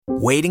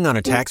Waiting on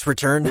a tax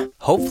return?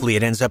 Hopefully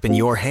it ends up in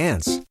your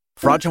hands.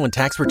 Fraudulent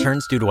tax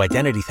returns due to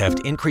identity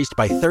theft increased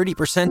by 30%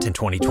 in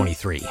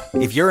 2023.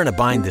 If you're in a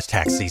bind this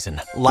tax season,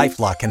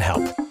 LifeLock can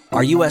help.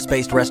 Our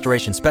U.S.-based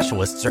restoration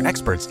specialists are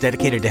experts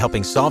dedicated to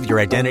helping solve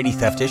your identity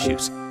theft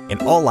issues. And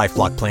all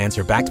LifeLock plans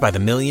are backed by the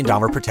 $1 Million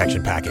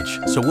Protection Package.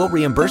 So we'll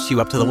reimburse you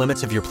up to the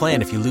limits of your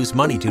plan if you lose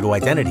money due to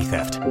identity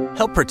theft.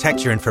 Help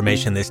protect your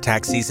information this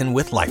tax season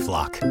with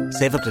LifeLock.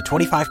 Save up to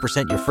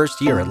 25% your first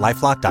year at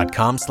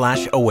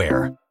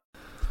LifeLock.com/aware.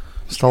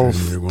 Still,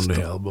 you're going to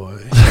hell, boy.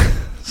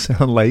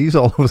 Selling lies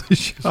all over the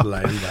shop.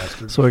 Lying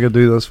bastard. So I could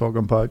do this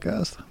fucking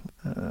podcast.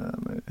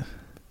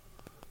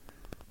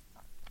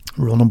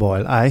 Ronan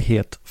Boyle. I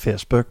hate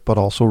Facebook, but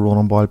also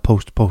Ronan Boyle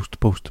post. What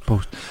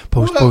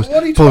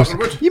are you talking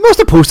about? You must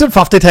have posted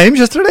 50 times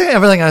yesterday.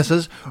 Everything else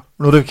is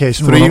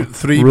notification.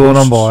 Three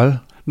Ronan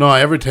Boyle. No,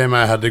 every time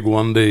I had to go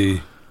on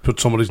to put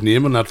somebody's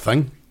name in that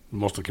thing, it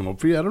must have come up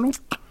for you. I don't know.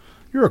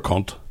 You're a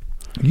cunt.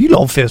 You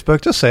love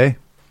Facebook, just say.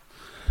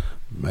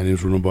 My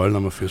name's Ronan Boyle and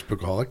I'm a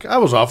Facebookaholic. I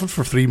was off it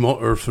for 3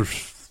 months or for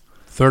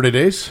 30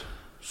 days.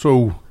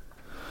 So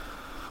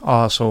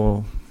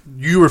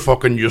you were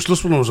fucking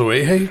useless when I was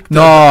away, hey?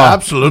 No,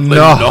 absolutely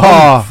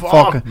no.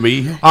 Fuck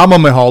me. I'm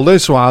on my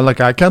holidays, so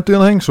I can't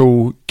do anything.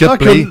 So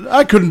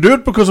I couldn't do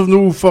it because of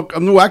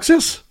no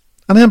access.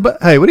 And then,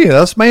 but hey, what do you?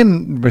 That's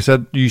mine.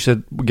 You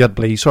said we get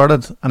Blee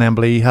sorted, and then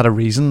Blee had a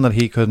reason that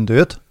he couldn't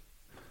do it.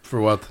 For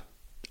what?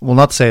 We'll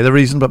not say the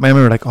reason, but maybe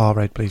we were like, oh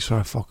right, Blee,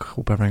 sorry, fuck,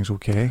 hope everything's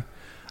okay.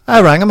 I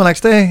rang him the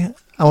next day.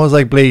 I was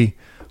like, Blee,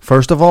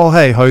 first of all,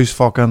 hey, how's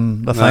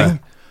fucking the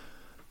thing?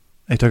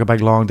 He took a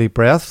big long deep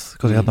breath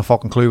because he had no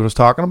fucking clue what I was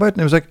talking about,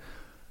 and he was like,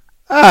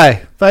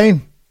 aye,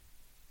 fine.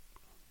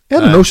 He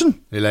had a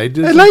notion. He lied.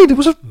 He lied. It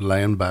was a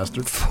lying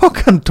bastard.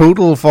 Fucking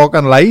total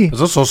fucking lie. Is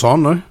this us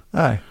on now?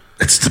 Aye.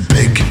 It's the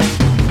big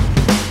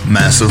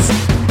massive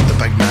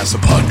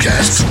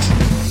podcast.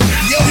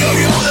 Yo,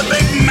 the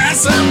big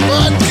massive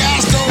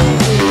podcast.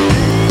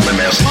 Oh, the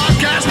massive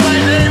podcast by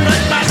day,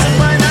 big massive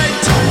by night.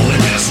 Only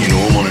massive, you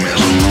know I'm only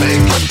massive.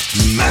 Big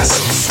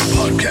massive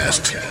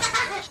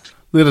podcast.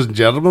 Ladies and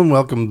gentlemen,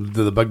 welcome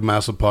to the Big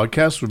Massive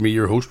Podcast with me,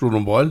 your host,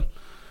 Ronan Boyle.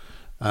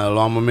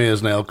 Along with me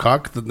is Niall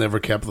Cock, that never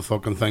kept the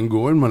fucking thing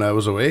going when I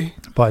was away.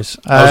 Boys,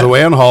 I was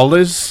away on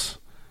holidays,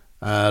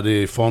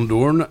 the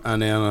Fondorn,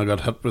 and then I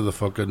got hit with the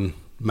fucking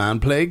man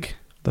plague.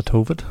 The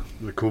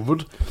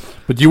COVID.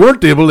 But you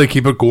weren't able to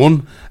keep it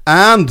going,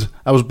 and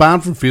I was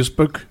banned from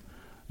Facebook.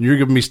 You were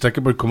giving me stick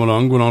about going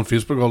on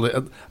Facebook all day.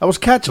 I was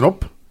catching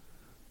up.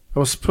 I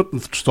was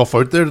putting stuff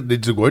out there that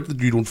needs to go out that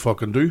you don't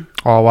fucking do.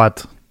 Oh,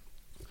 what?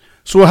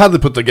 So I had to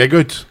put the gig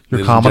out.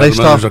 Your comedy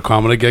stuff? There's a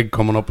comedy gig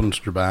coming up in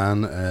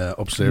Strabane,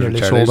 upstairs.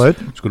 Nearly sold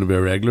out. It's going to be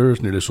a regular.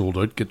 It's nearly sold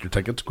out. Get your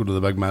tickets. Go to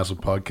the Big Massive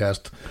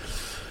Podcast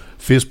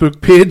Facebook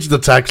page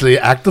that's actually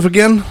active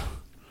again.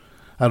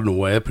 I don't know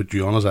why I put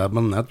you on as admin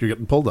and that. You're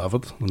getting pulled off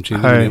it. I'm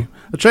changing the name.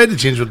 I tried to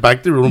change it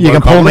back to Ronan You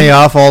can pull me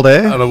off all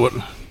day. I know what.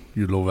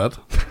 You'd love that.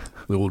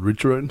 The old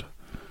reach around.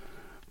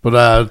 But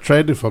I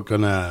tried to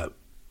fucking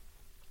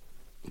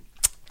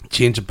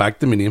change it back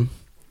to my name.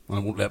 And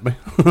it won't let me.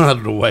 I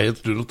don't know why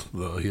it's doing it.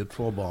 The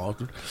hateful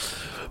bastard.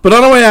 But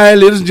anyway,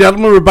 ladies and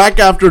gentlemen, we're back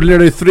after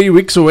nearly 3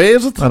 weeks away,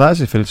 is it? It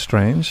actually feels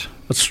strange.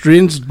 It's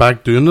strange it's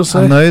back doing this.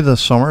 And now the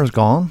summer is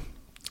gone.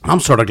 I'm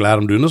sort of glad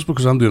I'm doing this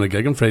because I'm doing a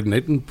gig on Friday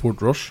night in Port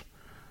Rush.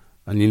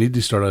 And you need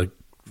to start to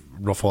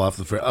ruffle off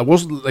the Friday. I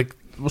was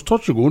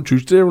touch and go on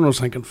Tuesday when I was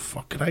thinking,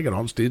 fuck, can I get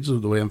on stage the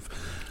way I'm...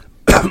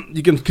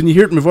 Can you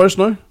hear it in my voice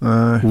now?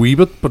 A wee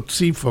bit, but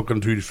see,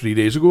 fucking 2 to 3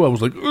 days ago, I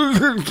was like, and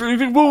I'm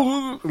getting up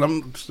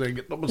on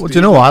stage. Well, do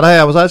you know what?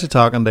 I was actually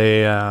talking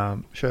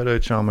to shout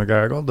out Sean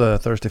McGargle, the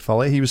Thirsty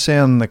Folly. He was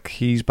saying like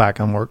he's back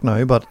on work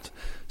now, but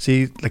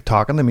see, like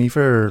talking to me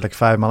for like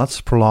 5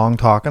 minutes, prolonged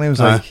talking. He was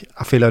like,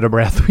 I feel out of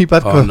breath a wee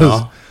bit. Oh,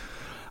 no.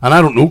 And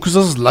I don't know, because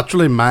this is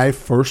literally my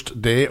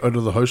first day out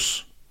of the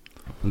house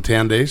in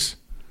 10 days.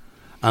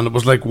 And it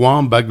was like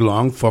one big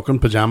long fucking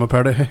pajama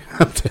party.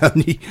 I'm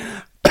telling you.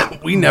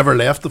 We never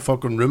left the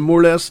fucking room, more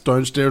or less.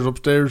 Downstairs,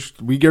 upstairs.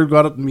 We girl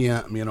got it, me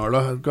and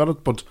Arla got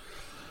it. But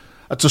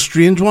it's a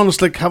strange one.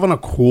 It's like having a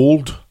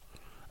cold,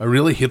 a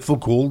really hateful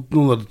cold. You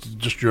know, that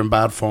just you're in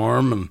bad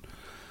form and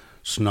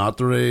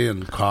snottery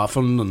and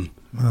coughing and...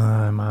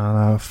 man,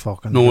 I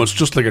fucking... No, it's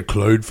just like a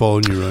cloud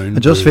following you around. I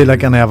just feel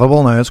like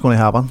inevitable now. It's going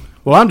to happen.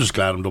 Well, I'm just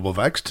glad I'm double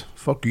vexed.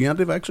 Fuck you,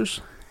 anti-vaxxers.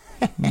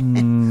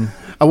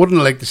 I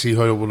wouldn't like to see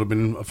how it would have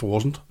been if it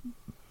wasn't.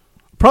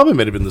 Probably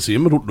might have been the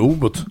same. I don't know,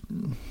 but...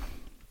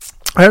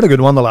 I heard a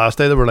good one the last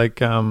day. They were like,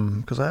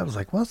 because I was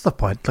like, what's the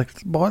point?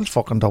 Like, Boyle's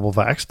fucking double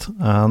vexed,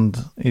 and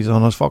he's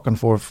on his fucking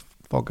fourth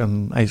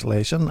fucking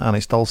isolation, and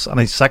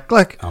he's sick.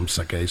 Like, I'm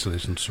sick of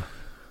isolation, sir.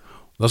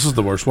 This is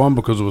the worst one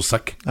because I was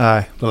sick.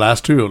 Aye. The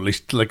last two, at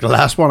least, like the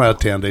last one, I had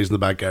 10 days in the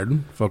back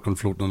garden, fucking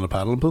floating in a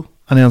paddling pool.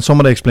 And then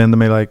somebody explained to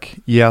me, like,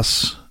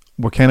 yes,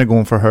 we're kind of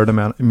going for herd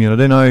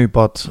immunity now,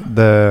 but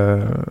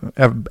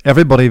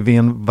everybody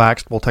being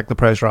vaxxed will take the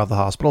pressure off the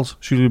hospitals.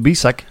 Should you be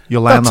sick,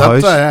 you'll lie in the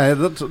house.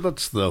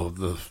 That's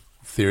the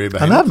theory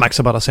behind it. And that makes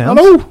a bit of sense. I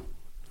know.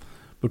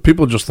 But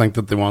people just think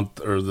that they want,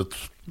 or that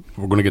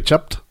we're going to get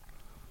chipped.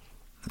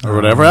 Or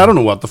whatever. I don't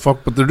know what the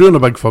fuck, but they're doing a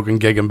big fucking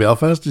gig in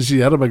Belfast. You see,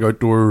 they had a big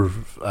outdoor,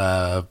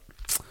 I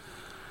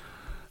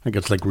think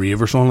it's like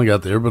rave or something like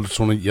that there, but it's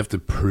only, you have to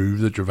prove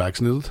that you're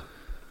vaccinated.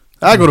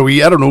 I got a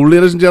wee, I don't know,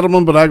 ladies and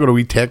gentlemen, but I got a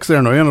wee text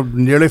there now, and I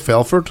nearly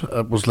fell for it.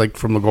 It was like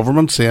from the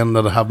government saying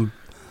that I haven't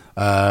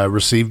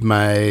received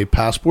my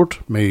passport,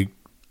 my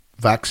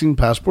vaccine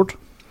passport.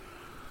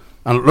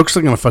 And it looks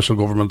like an official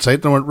government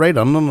site, and I went right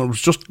on, and it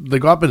was just, they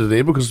got me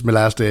today because it's my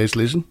last day of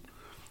isolation.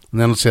 And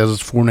then it says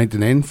it's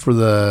 $4.99 for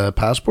the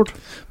passport.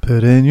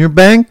 Put in your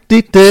bank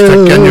details.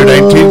 Stick in your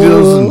bank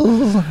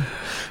details. And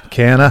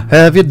can I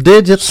have your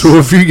digits? so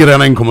if you get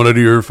anything coming out of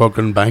your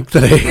fucking bank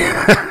today,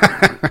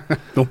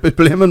 don't be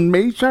blaming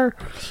me, sir.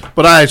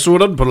 But so I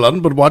didn't put it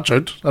in, but watch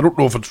out. I don't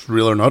know if it's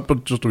real or not,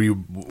 but just a wee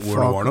word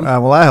of warning.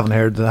 Well, I haven't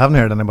heard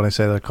anybody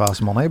say that it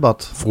costs money, but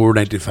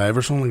 $4.95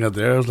 or something like that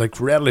there. I was like,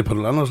 readily put it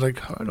in. I was like,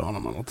 hold on a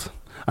minute.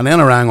 And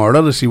then I rang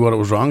Arda to see what it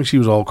was wrong. She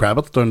was all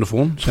crabbit down the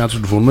phone. She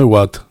answered the phone to me,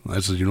 what?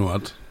 I said, you know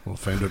what? I'll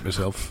find out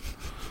myself.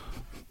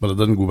 But it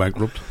didn't go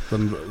bankrupt. I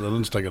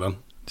didn't stick it in.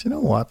 do you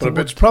know what? But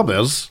it probably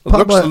is.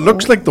 It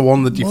looks like the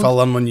one that you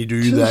fill in when you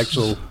do the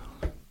actual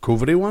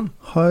COVID one.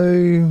 How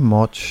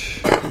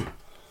much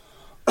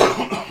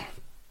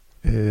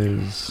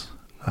is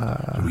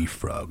a wee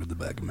frog at the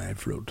back of my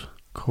throat.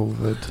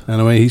 COVID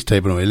Anyway, he's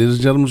typing away. Ladies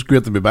and gentlemen, it's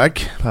great to be back.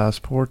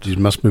 passport? He's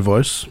missed my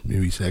voice.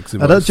 Maybe sexy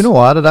voice. Do you know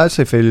what? It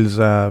actually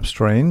feels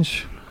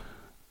strange.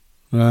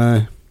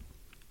 Anyway,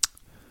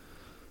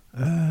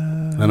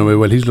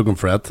 while he's looking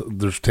for it,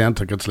 there's 10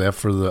 tickets left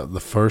for the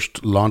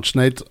first launch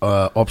night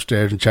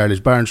upstairs in Charlie's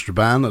Bar in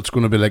Strabane. It's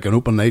going to be like an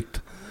open night,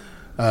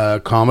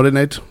 comedy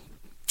night.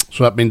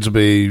 So that means there'll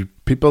be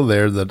people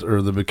there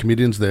there'll be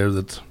comedians there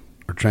that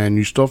are trying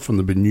new stuff, and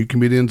there'll be new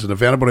comedians. And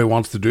if anybody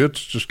wants to do it,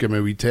 just give me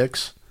a wee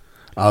text.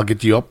 I'll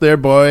get you up there,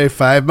 boy.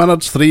 5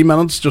 minutes, 3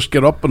 minutes, just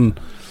get up, and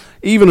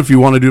even if you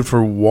want to do it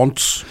for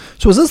once,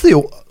 So is this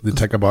the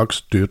ticket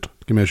box, do it.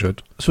 Give me a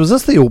shout. So is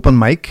this the open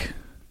mic?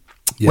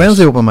 Yes. When's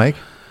the open mic?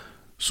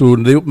 So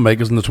the open mic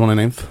is on the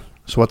 29th.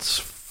 So what's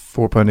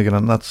 £4 to get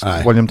in? That's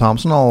Aye. William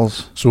Thompson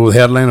alls. So the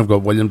headline, I've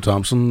got William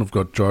Thompson, I've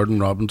got Jordan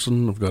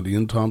Robinson, I've got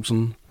Ian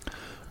Thompson.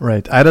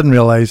 Right. I didn't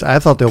realise. I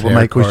thought the open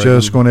Claire mic was Corrigan.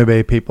 just going to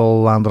be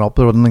people landing up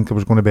there. I didn't think there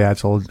was going to be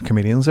actual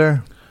comedians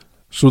there.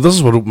 So this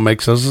is what open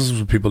mic says. This is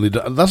what people need.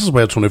 This is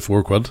why it's only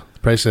 £4.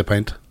 Price of a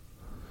pint.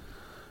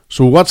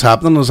 So what's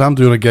happening is I'm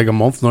doing a gig a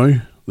month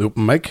now, the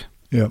open mic.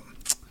 Yeah.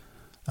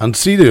 And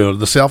see,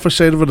 the selfish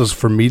side of it is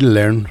for me to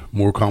learn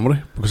more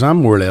comedy, because I'm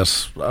more or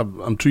less,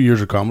 I'm 2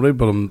 years of comedy,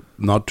 but I'm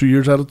not 2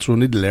 years at it, so I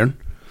need to learn.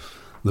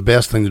 The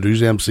best thing to do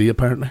is MC,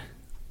 apparently.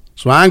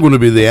 So I'm going to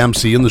be the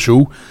MC in the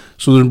show.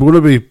 So there's going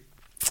to be,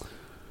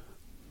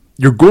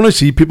 you're going to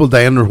see people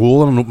die in their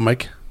hole in an open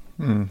mic.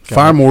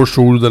 Far more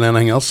so than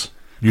anything else.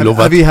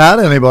 Have you had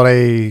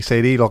anybody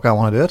say to you, look, I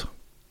want to do it?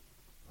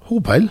 Whole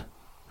pile.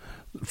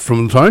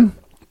 From the town.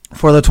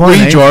 For the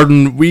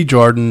 29th? Wee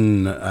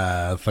Jordan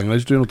thing I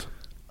was doing it.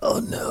 Oh,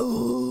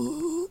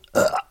 no.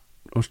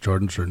 What's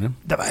Jordan's surname?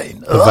 Divine.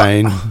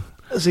 Divine.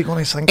 Is he going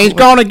to sing? He's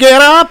gonna get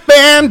up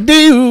and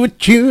do a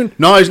tune.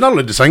 No, he's not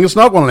allowed to sing. It's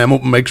not one of them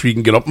open mics where you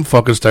can get up and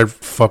fucking start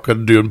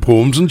fucking doing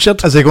poems and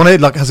shit. Is he going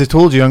to, has he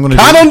told you I'm going to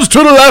Cannons to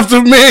the left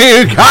of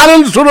me,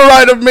 cannons to the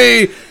right of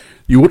me.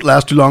 You won't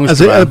last too long.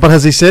 but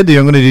has he said to you,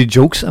 I'm going to do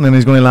jokes, and then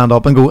he's going to land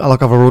up and go,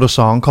 look, I wrote a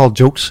song called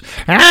Jokes.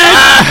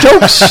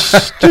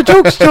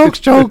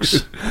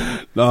 Jokes.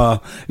 No,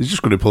 he's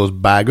just going to pull his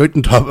bag out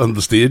and top on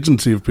the stage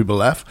and see if people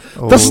laugh.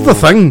 This is the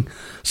thing.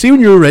 See, when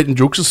you're writing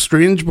jokes, it's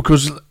strange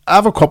because I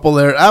have a couple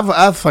there.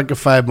 I think of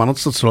 5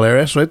 minutes that's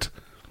hilarious, right?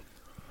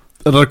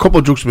 I did a couple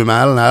of jokes with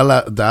my man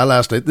and Dad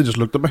last night. They just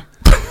looked at me.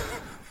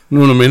 You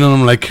know what I mean? And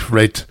I'm like,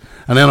 right.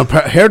 And then I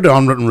heard the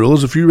unwritten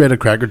rules. If you write a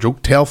cracker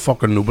joke, tell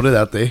fucking nobody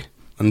that day.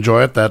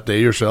 Enjoy it that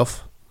day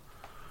yourself.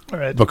 All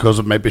right. Because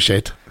it might be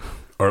shit.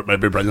 Or it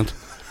might be brilliant.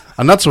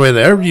 And that's the way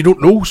there. You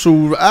don't know.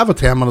 So I have a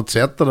 10-minute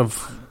set that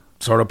I've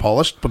sort of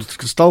polished, but it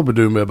can still be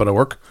doing me a bit of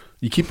work.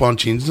 You keep on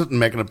changing it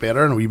and making it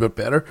better and a wee bit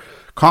better.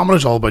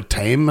 Comedy's all about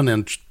time and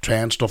then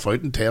trying stuff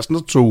out and testing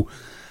it. So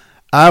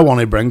I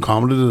want to bring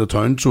comedy to the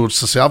town. So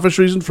it's a selfish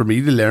reason for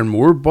me to learn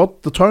more,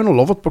 but the town will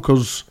love it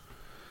because,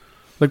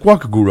 like,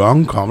 what could go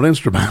wrong? Comedy in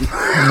Strabane.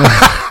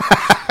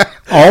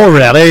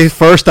 Already,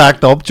 first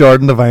act up,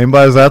 Jordan Devine,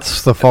 boys.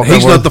 That's the fucking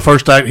He's word. not the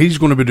first act. He's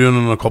going to be doing it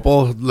in a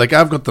couple. Like,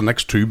 I've got the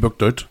next two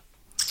booked out.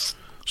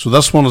 So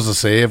this one, as I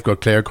say, I've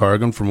got Claire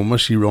Corrigan from Oma.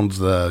 She runs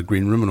the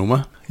green room in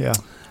Oma. Yeah.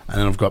 And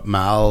then I've got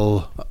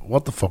Mal.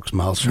 What the fuck's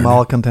Mal's surname?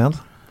 Mal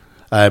Cuntent.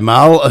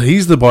 Mal,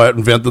 he's the boy that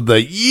invented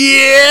the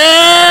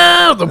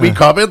we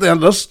copy at the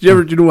end of this. Do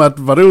you know what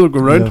video will go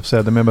around? Yeah, I've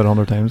said to me about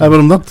 100 times. But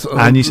I'm not.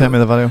 And you sent me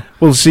the video.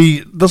 Well,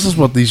 see, this is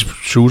what these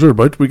shows are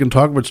about. We can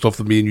talk about stuff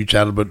that me and you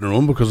chat about in our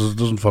own because it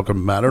doesn't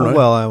fucking matter now.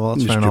 Well,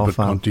 that's You fair enough.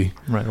 stupid cunty.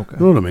 Right, okay.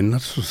 You know what I mean?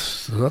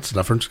 That's the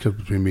difference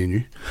between me and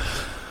you.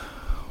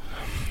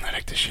 I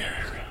like to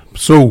share.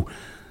 So,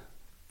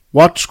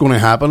 what's going to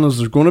happen is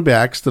there's going to be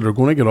acts that are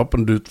going to get up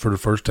and do it for the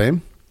first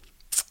time.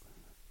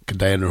 Could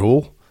die in their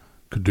hole.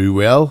 Could do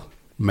well.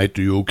 might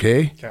do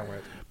okay. Can't wait.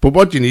 But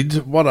what you need,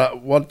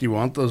 what you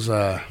want is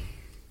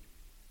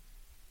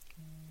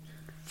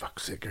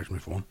fuck's sake, here's my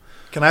phone.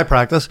 Can I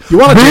practice? You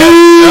want to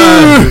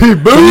do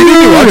but you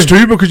need to watch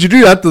too, because you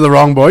do that to the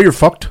wrong boy, you're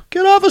fucked.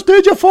 Get off the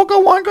stage, you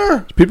fucking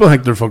wanker! People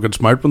think they're fucking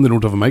smart when they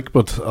don't have a mic,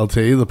 but I'll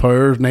tell you, the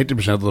power,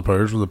 90% of the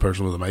power is with the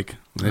person with the mic.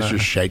 And it's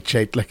just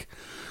shite, like.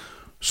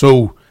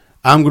 So,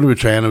 I'm going to be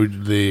trying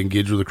to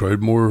engage with the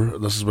crowd more.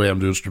 This is why I'm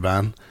doing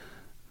Strabane.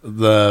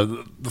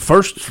 The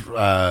first,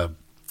 hold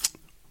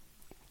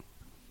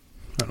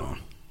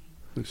on.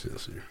 Let me see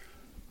this here.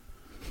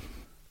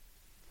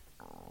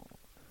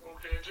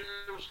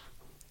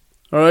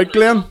 All right,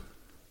 Glenn.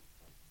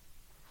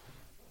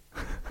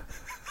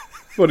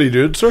 What are you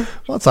doing, sir?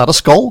 What's that, a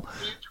skull?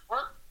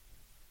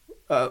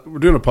 We're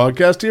doing a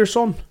podcast here,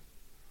 son.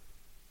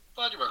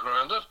 Thought you were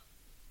grounded.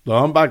 No,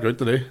 I'm back out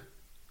today.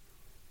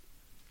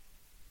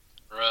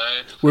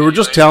 Right. We were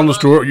just telling the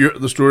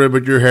story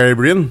about your hairy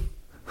brain.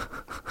 Is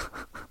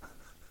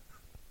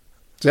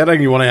there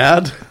anything you want to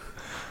add?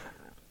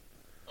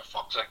 For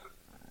fuck's sake.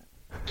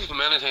 How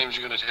many times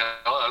are you going to tell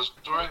that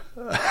story?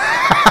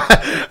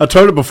 I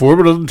told it before,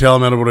 but I didn't tell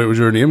him anybody it was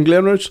your name,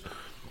 Glenn Roach.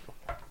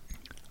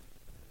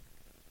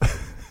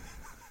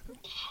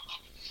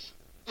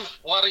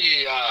 What are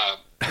you,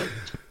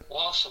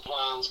 what's the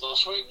plans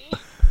this week? Are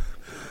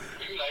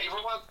you live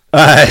or what?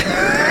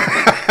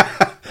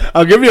 Aye.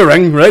 I'll give you a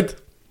ring, right?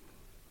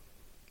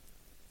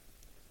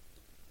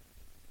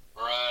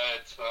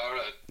 Right,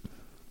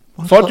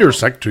 alright. Thought you were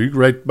sick too,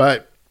 right?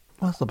 Bye.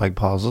 What's the big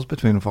pauses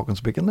between fucking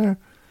speaking there?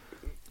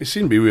 You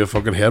seen me with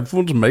fucking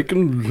headphones and mic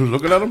and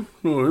looking at him?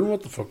 No,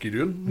 what the fuck you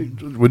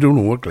doing? We don't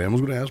know what Glenn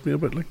was going to ask me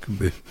about. Like, could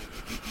be.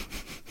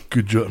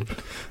 Good job.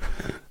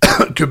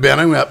 Could be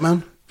anything that,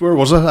 man. Where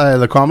was it?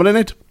 The comedy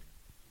night.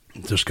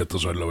 Just get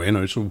this out of the way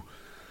now. So,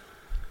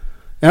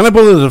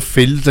 anybody that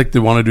feels like they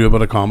want to do a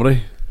bit of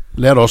comedy,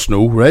 let us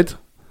know, right?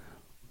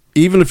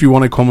 Even if you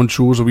want to come and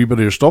show us a wee bit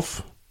of your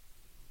stuff,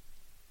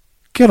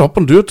 get up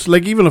and do it.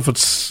 Like, even if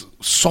it's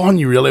something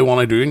you really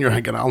want to do and you're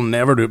thinking, I'll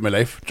never do it in my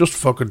life, just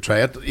fucking try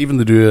it. Even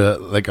to do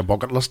a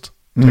bucket list,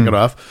 tick it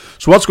off.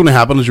 So what's going to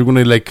happen is you're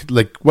going to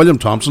like William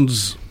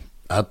Thompson's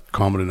at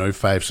comedy now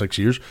 5-6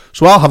 years.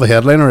 So I'll have a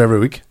headliner every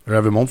week or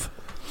every month.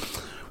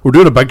 We're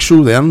doing a big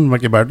show then,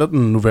 Mickey Bartlett,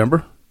 in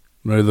November.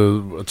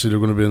 Now it's either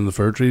going to be in the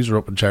Fir Trees or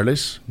up in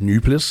Charlie's new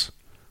place.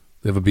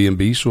 They have a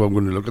B&B, so I'm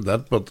going to look at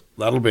that. But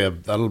that'll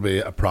be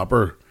a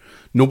proper.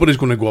 Nobody's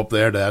going to go up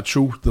there to that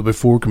show. There'll be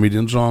 4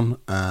 comedians on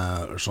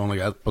or something like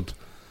that. But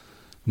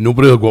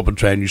nobody will go up and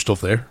try new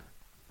stuff there,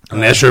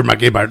 unless you're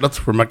Mickey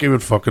Bartlett. Where Mickey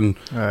would fucking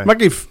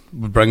Mickey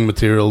would bring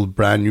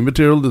brand new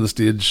material to the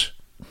stage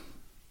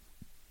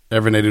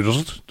every night he does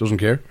it. Doesn't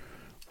care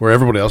where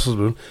everybody else is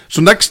doing.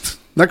 So next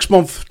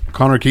month,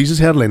 Connor Keys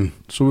is headlining.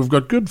 So we've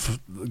got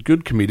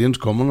good comedians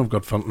coming. We've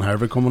got Fenton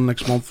Harvey coming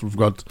next month. We've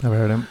got Never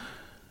heard him.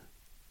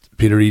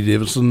 Peter E.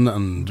 Davidson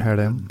and Heard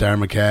him. Darren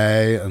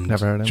Mackay and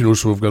Never heard him. You know,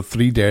 so we've got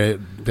 3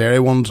 dairy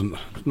ones. And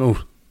no,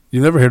 you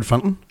never heard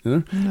Fenton, you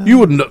know? No. You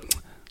wouldn't.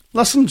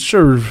 Listen,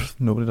 sure.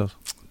 Nobody does.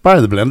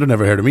 Barry the Blender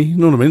never heard of me. You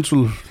know what I mean?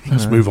 So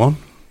let's move on.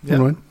 Yeah. You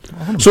know what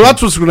I mean? So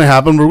that's what's going to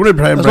happen. We're going to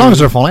try and As long as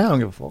they're funny, I don't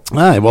give a fuck.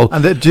 Aye, well,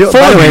 And by the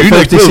for way, you, folks,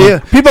 like, do you see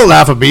it? people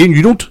laugh at me and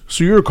you don't,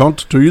 so you're a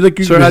cunt too. Like,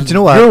 Sir, do you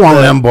know what? You're one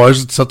of them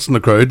boys that sits in the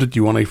crowd that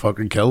you want to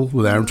fucking kill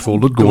with arms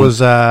folded, It going,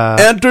 was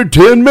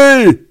entertain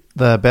me.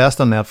 the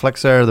best on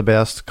Netflix there, the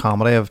best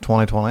comedy of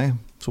 2020.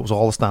 So it was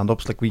all the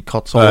stand-ups, like we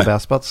cuts all Aye. the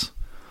best bits.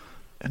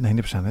 And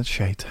 90% of it's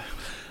shite.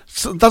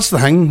 So that's the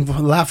thing.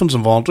 Laughing's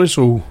involuntary,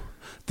 so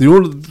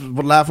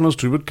what laughing is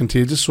too, but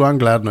contagious. So I'm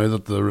glad now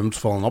that the room's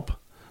fallen up.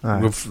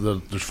 Aye.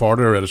 There's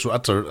 40 already, so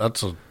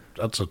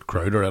that's a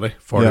crowd already.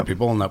 40 Yep.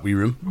 people in that wee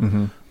room.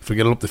 Mm-hmm. If we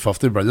get it up to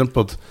 50, brilliant.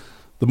 But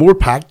the more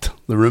packed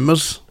the room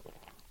is,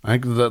 I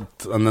think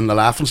that, and then the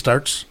laughing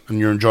starts, and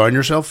you're enjoying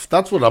yourself.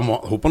 That's what I'm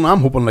hoping.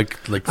 I'm hoping like.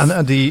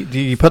 And do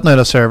you putting out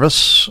a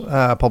service,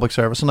 public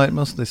service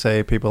announcement? They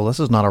say, people, this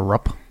is not a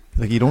rup.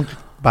 Like, you don't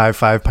buy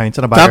 5 pints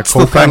and a bag That's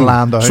of the coke and thing.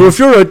 land down. So if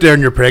you're out there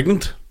and you're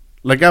pregnant,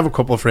 like I have a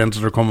couple of friends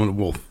that are coming.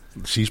 Well,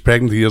 she's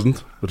pregnant, he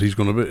isn't, but he's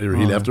going to be. Or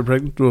he left her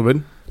pregnant. Do you know what I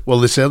mean? Well,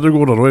 they said they're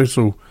going away.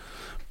 So,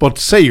 but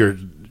say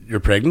you're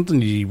pregnant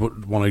and you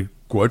want to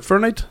go out for a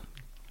night.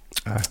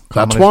 That's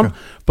comedy's one. good.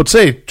 But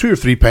say 2 or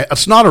 3 pints.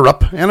 It's not a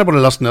rup. Anybody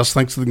listening to this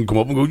thinks they can come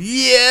up and go,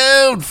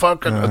 yeah,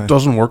 fucking. It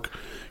doesn't work.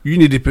 You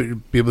need to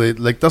be able to,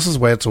 like, this is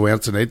why it's a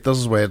Wednesday night. This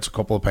is why it's a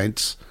couple of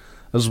pints.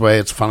 This is why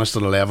it's finished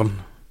at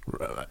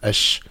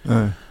 11-ish.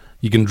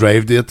 You can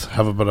drive to it,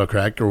 have a bit of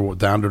crack, or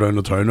dander down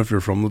the town if you're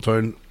from the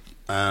town,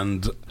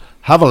 and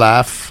have a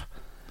laugh,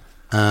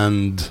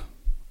 and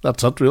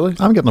that's it, really.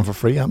 I'm getting them for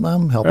free.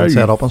 I'm helping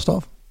set up and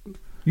stuff.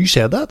 You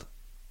said that?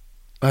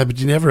 But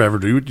you never ever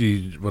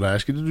do what I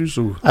ask you to do,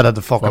 so... I did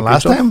the fucking Fuck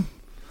last yourself. time.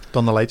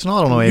 Done the lights and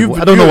all. I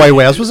don't know why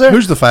Wes was there.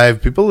 Who's the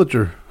 5 people that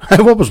you're...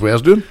 What was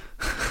Wes doing?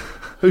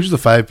 Who's the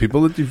 5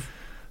 people that you've...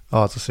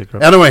 Oh, it's a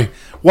secret. Anyway,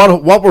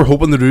 what we're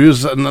hoping to do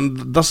is,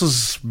 and this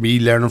is me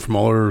learning from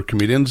other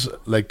comedians,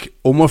 like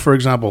Oma, for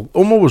example.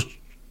 Oma was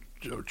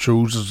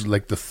chose as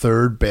like the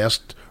 3rd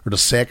best or the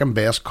 2nd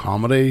best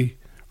comedy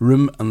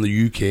room in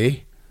the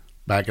UK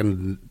back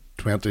in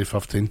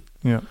 2015.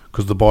 Yeah.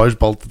 Because the boys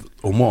built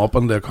Oma up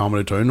into a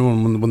comedy town.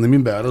 And when they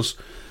mean by that is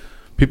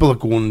people that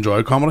go and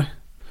enjoy comedy.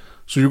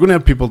 So you're going to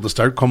have people to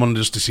start coming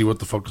just to see what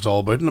the fuck it's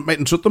all about, and it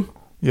mightn't suit them.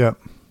 Yeah.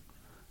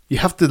 You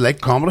have to like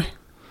comedy.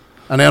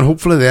 And then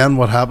hopefully then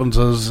what happens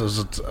is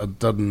it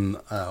did in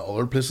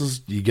other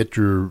places, you get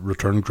your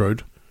return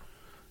crowd.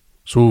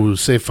 So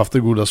say 50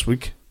 go this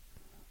week,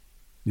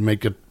 you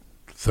might get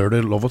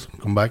 30 love it,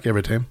 come back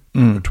every time,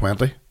 or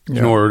 20. You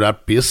know, or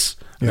that base,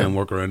 and then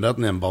work around that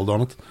and then build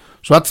on it.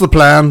 So that's the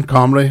plan,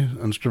 comedy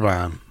and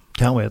Strabane.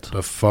 Can't wait.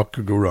 The fuck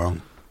could go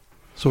wrong?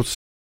 So it's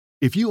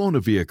If you own a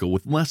vehicle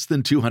with less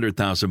than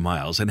 200,000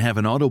 miles and have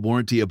an auto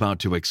warranty about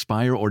to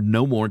expire or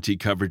no warranty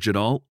coverage at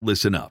all,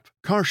 listen up.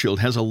 CarShield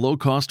has a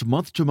low-cost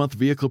month-to-month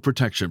vehicle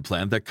protection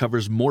plan that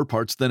covers more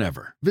parts than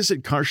ever.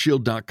 Visit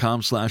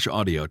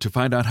carshield.com/audio to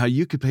find out how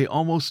you could pay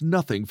almost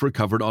nothing for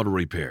covered auto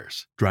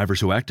repairs. Drivers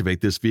who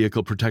activate this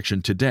vehicle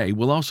protection today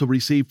will also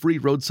receive free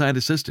roadside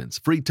assistance,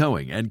 free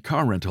towing, and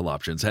car rental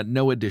options at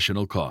no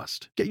additional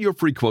cost. Get your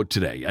free quote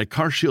today at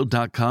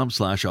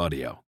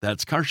carshield.com/audio.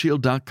 That's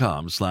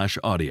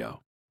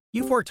carshield.com/audio.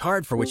 You've worked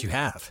hard for what you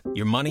have.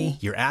 Your money,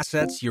 your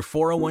assets, your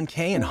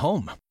 401k, and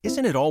home.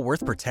 Isn't it all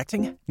worth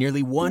protecting?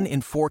 Nearly 1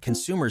 in 4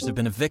 consumers have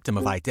been a victim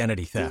of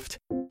identity theft.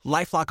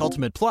 LifeLock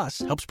Ultimate Plus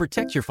helps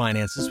protect your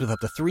finances with up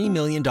to $3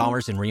 million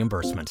in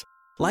reimbursement.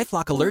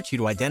 LifeLock alerts you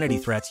to identity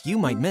threats you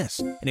might miss.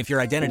 And if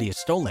your identity is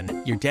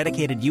stolen, your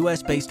dedicated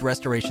U.S.-based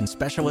restoration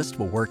specialist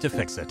will work to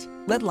fix it.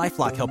 Let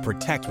LifeLock help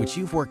protect what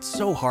you've worked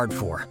so hard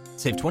for.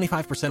 Save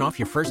 25% off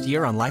your first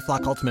year on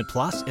LifeLock Ultimate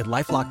Plus at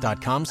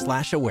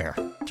LifeLock.com/aware.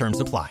 Terms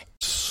apply.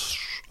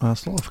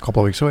 still a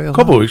couple of weeks away. A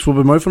couple of weeks.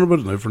 We'll be mouthing about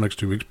it now for the next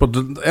 2 weeks. But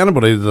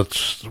anybody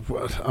that's...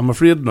 I'm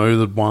afraid now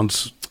that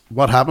once...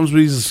 What happens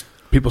is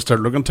people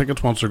start looking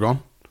tickets once they're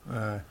gone.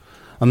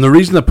 And the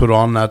reason I put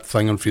on that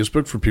thing on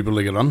Facebook for people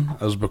to get in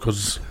is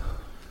because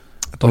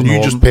when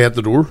you just pay at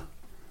the door,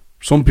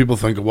 some people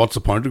think, what's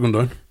the point of going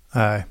down?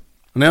 Aye.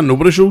 And then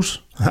nobody shows.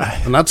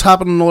 Aye. And that's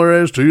happened in other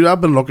areas too.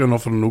 I've been lucky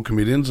enough to know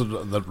comedians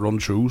that run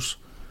shows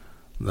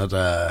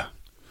that...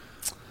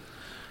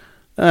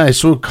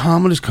 so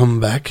comedy's coming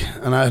back,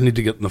 and I need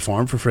to get in the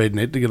farm for Friday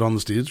night to get on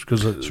the stage.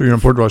 So you're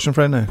in Port Rush on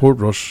Friday night? Port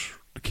Rush,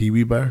 the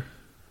Kiwi Bar.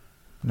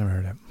 Never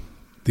heard of it.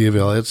 Dave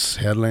Elliott's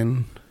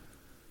headline.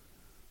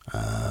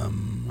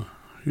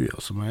 Who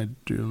else am I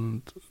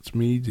doing? It's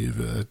me,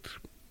 David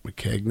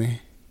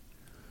McKegney,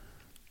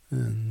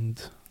 and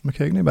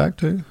McKegney back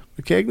too.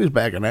 McKegney's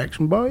back in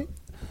action, boy.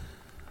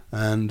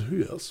 And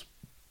who else?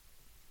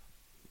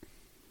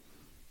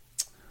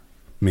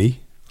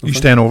 Me. You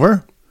staying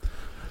over?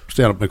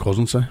 Staying up with my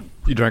cousins, say.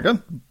 You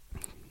drinking?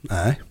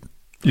 Aye.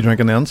 You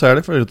drinking then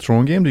Saturday for the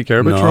Tyrone game? Do you care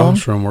about No, Tyrone?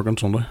 sure, I'm working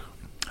Sunday.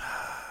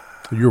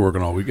 You're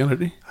working all weekend,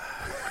 aren't you?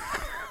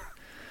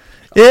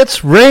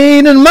 It's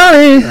raining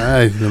money.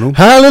 Aye, you know.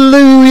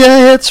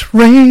 Hallelujah, it's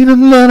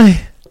raining money.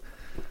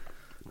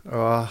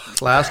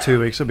 Last 2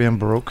 weeks of being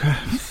broke.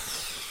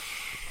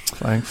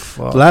 Thank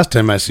fuck. The last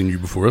time I seen you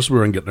before us, we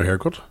were in getting a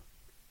haircut.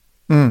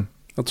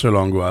 That's how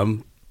long ago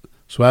I'm.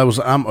 So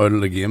I'm out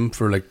of the game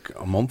for like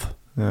a month.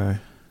 Aye.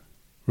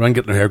 We're in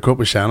getting a haircut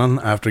with Shannon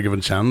after giving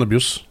Shannon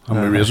abuse on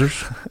my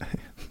razors.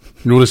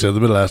 You know what I said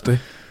to me the last day?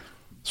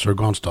 Sir,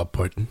 go and stop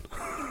pouting.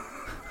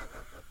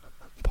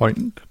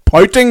 Pointing?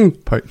 Pouting!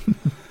 Pouting.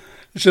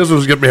 He says I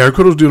was getting my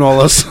haircut, I was doing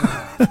all this.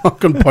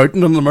 Fucking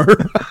pouting in the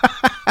mirror.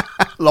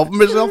 Loving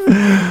myself.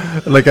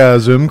 Like a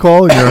Zoom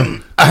call?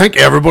 I think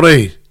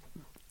everybody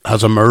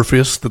has a mirror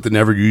face that they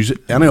never use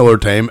any other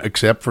time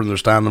except for when they're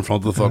standing in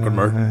front of the fucking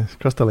mirror.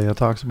 Crystalia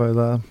talks about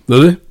that.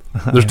 Does he?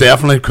 There's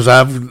definitely, because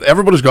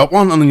everybody's got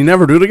one and then you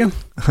never do it again.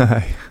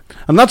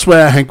 And that's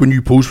why I think when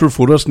you pose for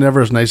photos, it's never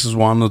as nice as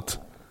one that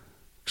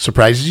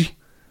surprises you,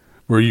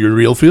 where your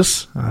real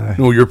face. You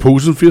know, your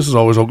posing face is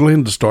always ugly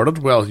and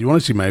distorted. Well, you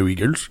want to see my wee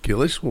girls,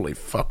 Kayleigh, holy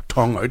fuck,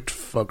 tongue out,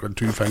 fucking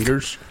 2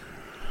 fingers.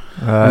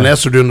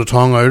 Unless they're doing the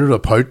tongue out or the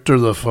pout or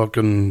the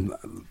fucking,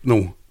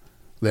 no,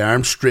 the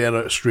arm straight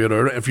out.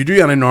 If you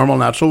do any normal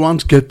natural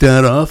ones, get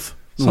that off.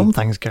 Some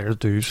things girls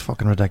do is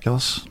fucking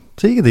ridiculous.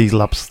 See these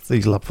lip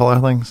filler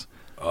things.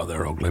 Oh,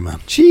 they're ugly,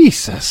 man.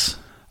 Jesus.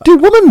 Do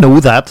women know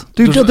that?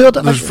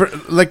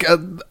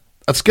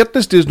 It's getting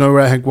this days now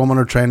where I think women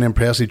are trying to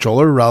impress each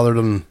other rather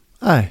than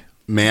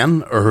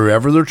men or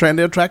whoever they're trying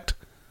to attract.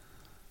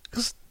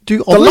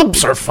 The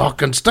lips are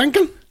fucking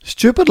stinking.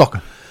 Stupid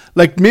looking.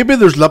 Like, maybe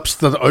there's lips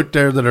that out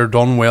there that are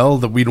done well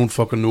that we don't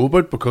fucking know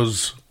about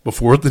because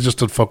before they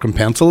just had fucking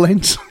pencil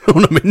lines. You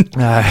know what I mean?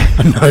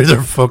 And now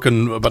they're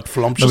fucking a bit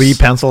flumptious. The wee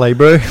pencil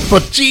eyebrow.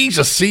 But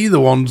Jesus, see the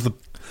ones that...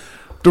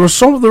 There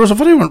was a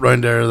video went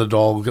round there of the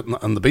dog getting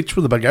on the beach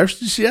with the big arse.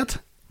 Did you see it?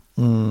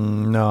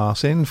 No, I've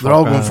seen... They're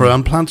all going for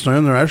implants now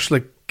in their arse.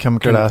 Like Kim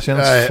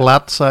Kardashian's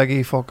flat,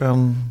 saggy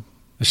fucking...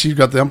 She's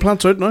got the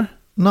implants out now?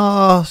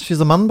 No, she's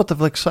the man, but they've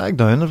like sagged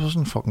down. It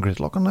wasn't fucking great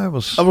looking now. It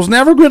was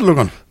never great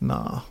looking.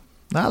 No.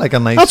 Not like a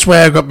nice... That's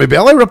why I got my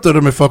belly ripped out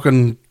of my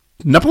fucking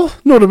nipple.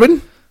 Know what I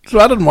mean? So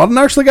I didn't want an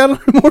arse like that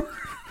anymore.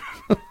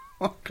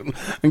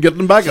 And getting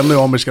them back into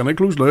all my skinny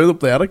clothes now up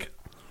the attic.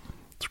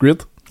 It's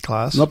great.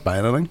 Class. Not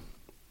buying anything.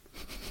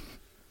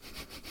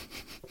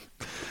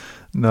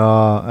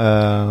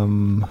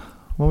 No,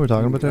 what were we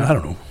talking about there? I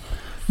don't know.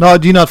 No,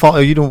 do you not follow?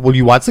 You don't? Will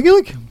you watch the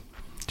Gaelic?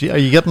 Are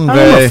you getting I'm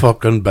very? a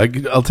fucking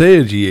big. I'll tell you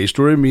a GA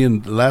story. Me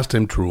and last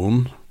time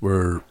Tyrone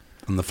were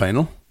in the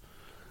final.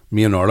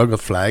 Me and Orla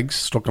got flags,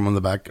 stuck them in the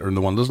back or in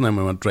the windows, and then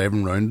we went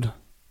driving round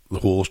the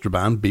whole Ulster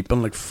band,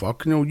 beeping like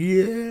fuck, yeah.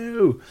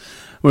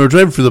 We were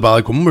driving through the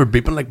Ballycombe, we were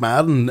beeping like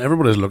mad, and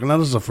everybody's looking at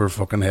us as if we're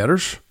fucking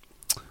headers.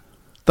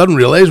 Didn't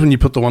realise when you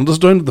put the windows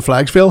down that the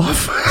flags fell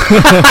off.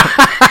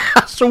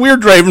 So we were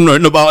driving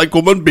round the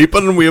Ballycombe and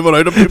beeping and waving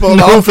out at people.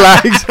 No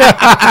flags.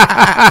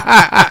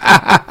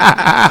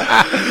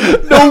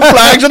 No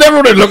flags, and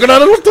everybody looking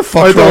at us. What the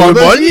fuck?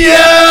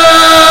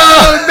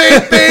 Yeah,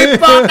 beep,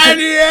 fucking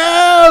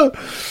yeah.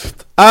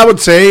 I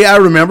would say I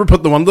remember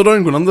putting the window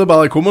down, going into the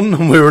Ballycombe,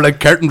 and we were like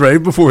curtain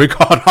drive before we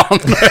got on.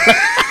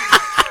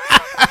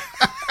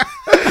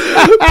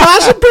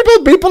 Passing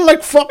people beeping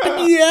like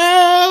fucking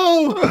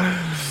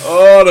yeah.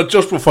 Oh, that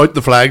just without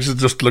the flags, it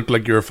just looked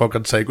like you're a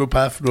fucking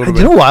psychopath. You know what I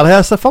mean? You know what?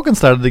 I fucking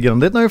started to get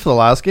on it now for the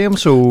last game.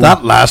 So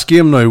That last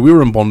game now, we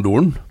were in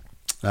Bundoran,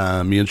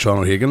 me and Sean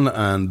O'Hagan,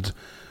 and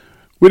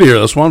we'd hear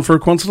this one for a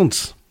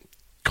coincidence.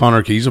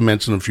 Connor Keys, I've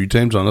mentioned him a few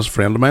times on this, a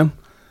friend of mine,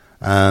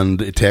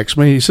 and he texts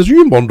me, he says, "Are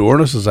you in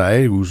Bundoran?" I says,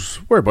 "Aye." He goes,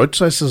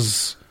 "Whereabouts?" I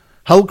says,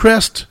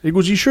 "Hillcrest." He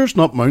goes, "You sure it's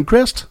not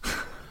Mountcrest?"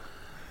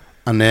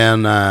 And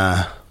then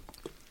I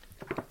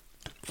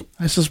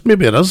says,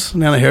 "Maybe it is."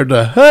 And then I heard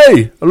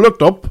hey, I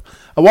looked up,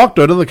 I walked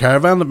out of the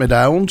caravan that my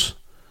dad owns,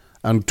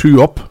 and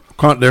two up,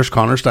 there's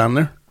Connor standing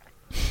there.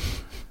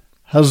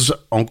 His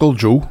uncle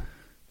Joe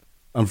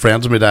and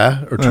friends of my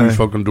dad are two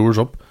fucking doors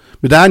up.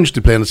 My dad used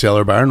to play in the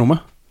Cellar Bar in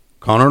Oma.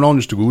 Connor and all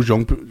used to go as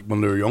young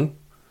when they were young.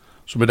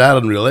 So my dad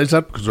didn't realise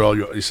that because they're all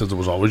he says it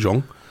was always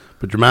young.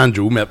 But your man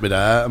Joe met my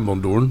dad in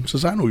Bundoran.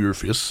 Says, "I know your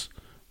face."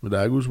 My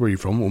dad goes, "Where are you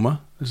from,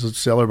 Oma?" He says,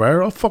 "Cellar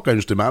Bar." "Oh fuck, I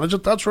used to manage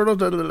it. That's right."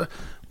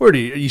 "Where are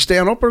you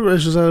staying up?" Or he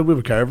says, "We have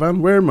a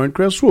caravan." "Where in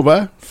Mountcrest?" "So have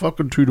I."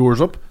 Fucking two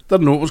doors up.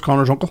 Didn't know it was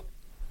Connor's uncle.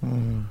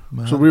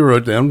 So we were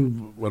out there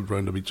and went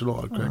round the beach and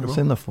all that. It's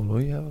in the photo,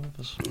 yeah.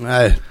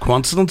 Aye,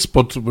 coincidence,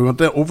 but we went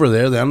there, over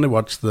there then to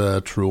watch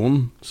the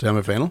Tyrone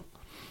semi-final.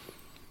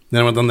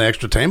 Then I went on the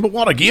extra time, but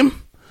what a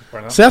game.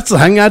 See, that's the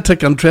thing, I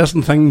take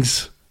interesting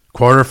things,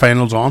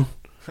 quarter-finals on.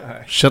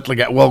 Shit like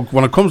that. Well,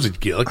 when it comes to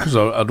Gaelic, because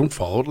I don't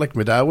follow it like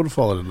my dad would have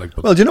followed it. Like,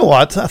 but well, do you know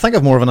what? I think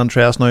I've more of an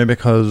interest now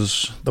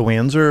because the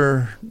Waynes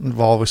are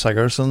involved with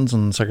Sigersons,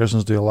 and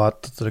Sigersons do a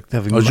lot.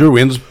 Does your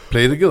Waynes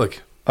play the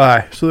Gaelic?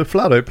 Aye, so they're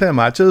flat out playing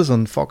matches,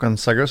 and fucking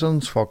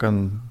Sigersons,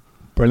 fucking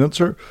brilliant,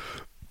 sir.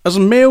 As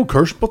in Mayo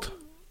cursed, but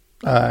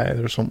aye,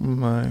 there's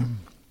something.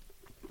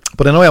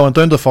 But anyway, I went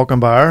down to the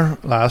fucking bar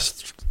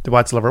to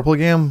watch the Liverpool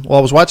game. Well,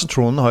 I was watching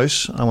Tyrone in the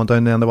house. I went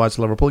down then to watch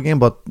the Liverpool game,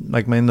 but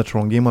like mine, the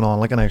Tyrone game went on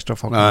like an extra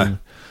fucking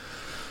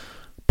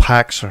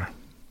pack, sir.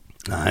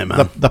 Aye,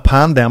 man. The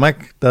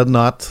pandemic did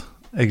not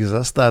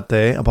exist that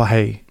day. But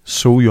hey,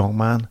 so young,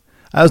 man.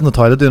 I was in the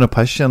toilet doing a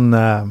push, and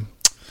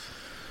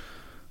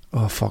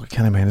oh fuck, I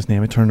can't remember his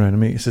name. He turned around to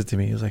me. He said to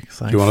me, he was like,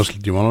 "Thanks." Do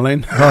you want a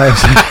line?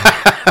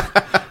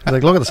 He's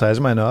like, "Look at the size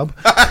of my knob."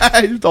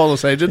 He's all the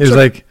size. He was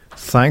like,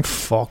 "Thank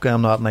fuck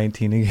I'm not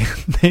 19 again."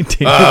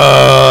 19.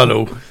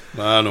 No.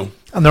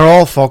 And they're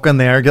all fucking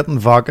there getting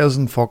vodkas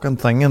and fucking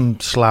thing and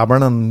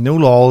slabbering, and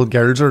all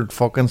girls are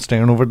fucking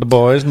staring over at the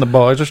boys, and the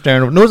boys are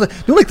staring over.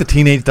 Like the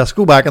teenage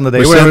disco back in the day.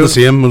 We said the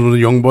same when the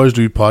young boys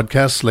do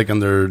podcasts like in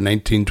their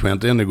 19,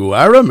 20, and they go,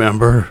 "I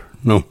remember."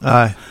 No.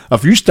 Aye.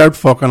 If you start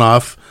fucking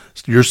off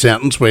your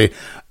sentence way,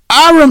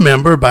 "I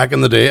remember back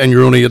in the day," and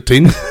you're only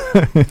 18,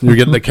 you're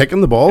getting a kick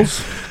in the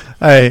balls.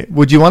 Hey,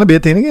 would you want to be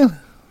 18 again?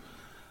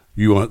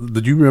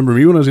 Did you remember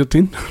me when I was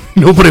 18?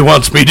 Nobody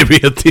wants me to be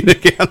 18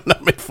 again.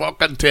 Let me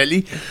fucking tell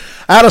you.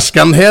 I had a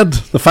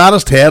skinhead, the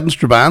fattest head in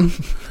Strabane.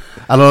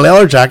 I had a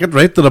leather jacket,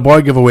 right, that a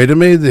boy gave away to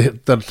me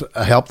that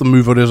helped him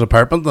move out of his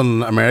apartment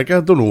in America.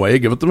 I don't know why he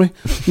gave it to me.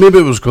 Maybe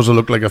it was because I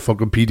looked like a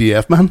fucking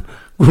PDF man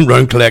going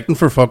around collecting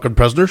for fucking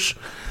prisoners.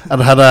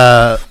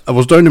 I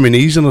was down to my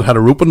knees and it had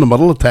a rope in the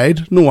middle,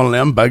 tied. No one of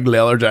them big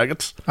leather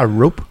jackets. A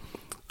rope?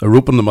 A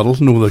rope in the middle,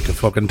 like a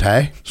fucking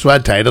tie. So I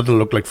tied it and it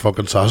looked like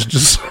fucking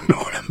sausages. You know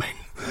what I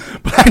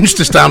mean? But I used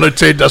to stand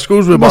outside discos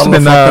with a bottle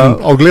of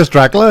fucking... ugliest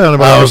Dracula.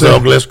 I was the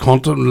ugliest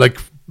cunt. Like,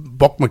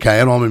 Buck Mackay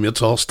and all my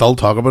mates all still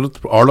talk about it.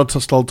 Arlott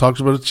still talks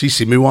about it. She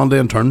seen me one day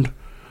and turned.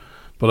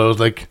 But I was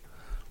like,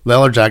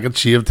 leather jacket,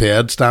 shaved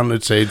head, standing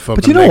outside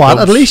fucking... But you know what?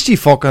 At least you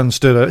fucking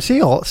stood out.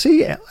 See,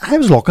 I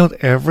was looking at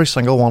every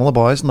single one of the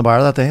boys in the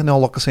bar that day, and they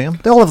all look the same.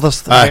 They all have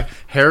this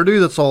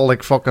hairdo that's all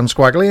like fucking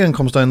squiggly and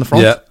comes down the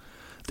front. Yeah.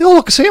 They all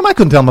look the same. I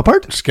couldn't tell them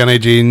apart. Skinny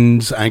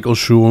jeans, ankle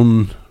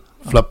showing,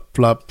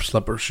 flip-flop,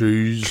 slipper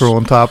shoes.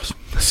 Throwing tops.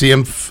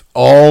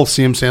 All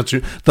same sense.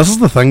 This is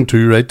the thing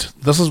too, right?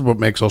 This is what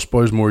makes us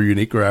boys more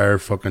unique, or our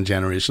fucking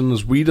generation,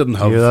 is we didn't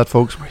have... You hear that,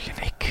 folks? We're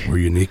unique. We're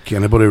unique.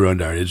 Anybody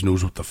around our age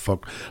knows what the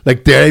fuck...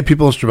 Like, Derry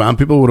people and Strabane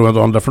people would have went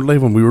on differently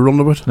when we were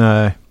running about.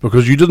 Aye.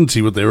 Because you didn't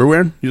see what they were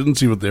wearing. You didn't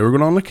see what they were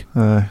going on like.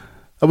 Aye.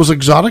 It was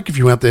exotic if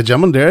you went to a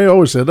gym in Derry. I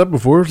always said that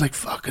before. It was like,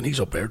 fucking, he's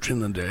up there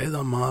training in Derry,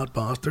 the mad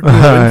bastard.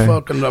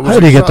 Fucking, how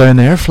do you get down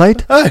there?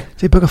 Flight? Aye.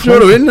 Do you book a Do you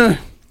flight? know what I mean?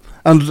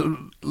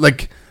 And,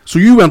 like, so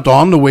you went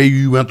on the way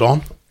you went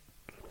on.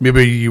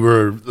 Maybe you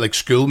were, like,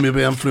 school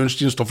maybe influenced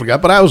you and stuff like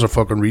that. But I was a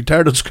fucking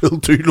retard at school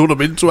too, you know what I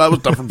mean? So I was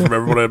different from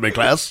everybody in my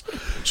class.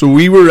 So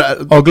we were...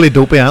 Ugly,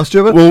 dopey and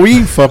stupid? Well,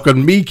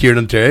 me, Kieran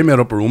and Terry made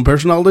up our own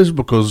personalities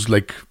because,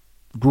 like...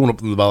 Growing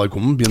up in the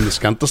Ballycummin, being the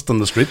scantest in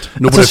the street.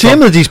 It's a shame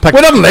that he's picked...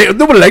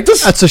 Nobody liked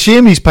us. It's a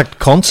shame he's picked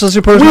cunts as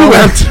your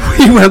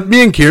personality.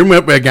 Me and Kieran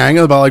went with a gang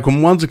of the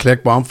Ballycummin ones to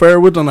collect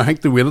bonfirewood, and I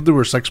think they waited, they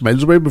were 6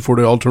 miles away before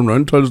they all turned around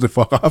and told us they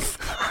fuck off.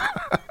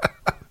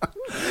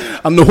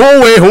 And the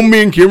whole way home,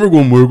 me and Kieran were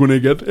going, we're going to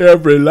get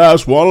every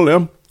last one of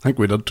them. I think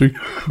we did too.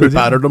 We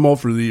battered them all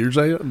for the years.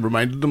 I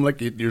reminded them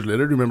like 8 years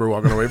later. Do you remember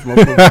walking away from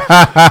us?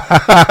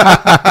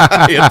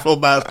 Hateful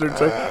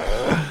bastards.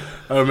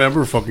 I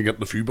remember fucking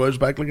getting a few boys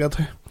back like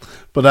that.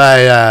 But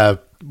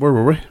where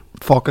were we?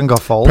 Fucking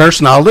got full.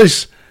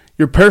 Personalities.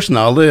 Your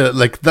personality,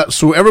 like that.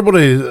 So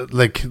everybody,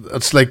 like,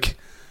 it's like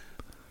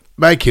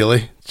my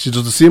Kaylee. She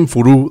does the same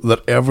photo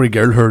that every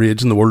girl her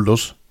age in the world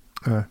does.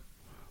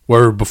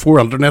 Where before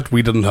internet,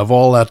 we didn't have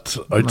all that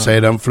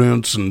outside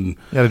influence, and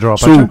yeah, they draw a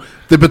so picture.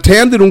 they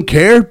pretend they don't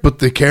care, but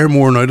they care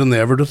more now than they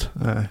ever did.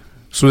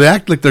 So they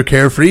act like they're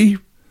carefree,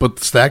 but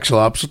it's the actual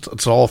opposite.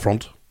 It's all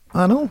front.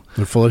 I know.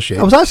 They're full of shit.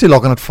 I was actually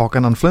looking at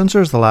fucking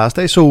influencers the last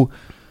day. So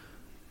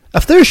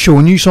if they're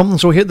showing you something,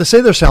 so here they say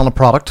they're selling a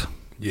product.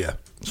 Yeah.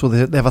 So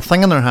they have a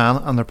thing in their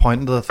hand and they're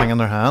pointing to the thing in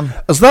their hand.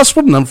 Is that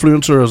what an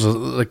influencer is?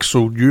 Like,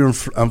 so you're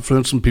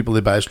influencing people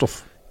to buy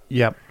stuff?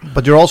 Yeah,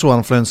 but you're also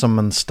influencing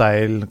them in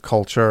style,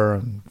 culture,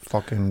 and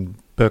fucking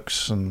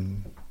books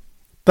and...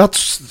 That's,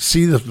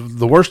 see,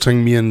 the worst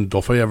thing me and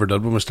Duffy ever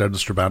did when we started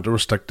Strabanter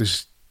was stick to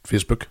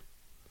Facebook.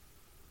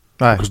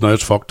 Right. Because now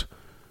it's fucked.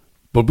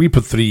 But we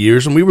put 3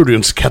 years and we were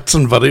doing skits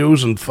and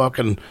videos and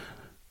fucking...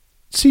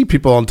 See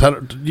people on...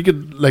 You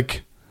could,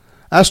 like...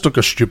 I stuck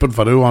a stupid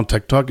video on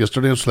TikTok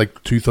yesterday. It's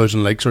like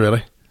 2,000 likes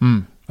already.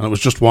 And it was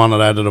just one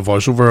that I did a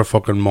voiceover, a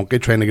fucking monkey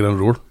trying to get in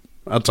the door.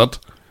 That's it.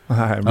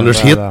 And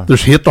there's hate.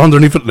 There's hate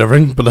underneath it and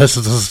everything. But this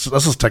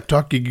is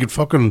TikTok. You could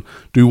fucking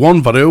do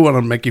one video and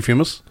it'll make you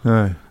famous.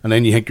 And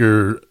then you think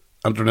you're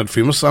internet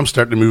famous. I'm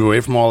starting to move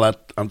away from all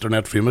that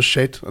internet famous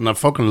shit. And I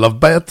fucking lived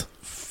by it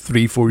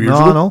 3-4 years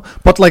ago. No.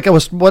 But like, it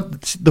was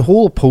what the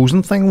whole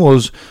posing thing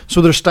was.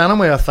 So they're standing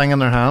with a thing in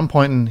their hand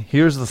pointing,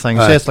 here's the thing.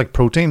 Say it's like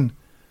protein.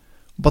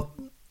 But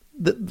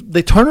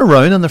they turn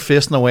around and they're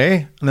facing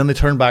away, and then they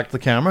turn back to the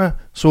camera.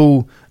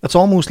 So it's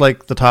almost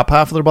like the top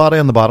half of their body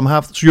and the bottom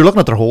half. So you're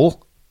looking at their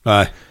hole.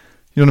 Aye.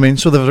 You know what I mean?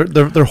 So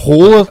they're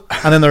whole,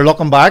 and then they're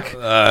looking back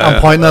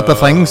and pointing at the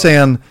thing,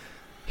 saying,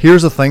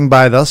 "Here's the thing,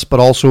 buy this, but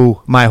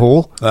also my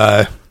hole." You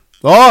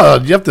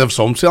have to have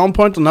some selling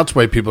point, and that's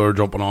why people are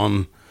jumping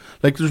on.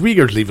 Like, there's wee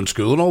girls leaving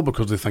school and all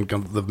because they think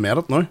they've made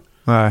it now.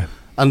 Aye.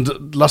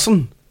 And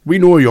listen, we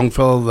know a young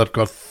fella that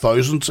got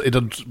thousands. He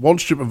did one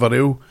stupid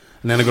video,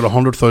 and then he got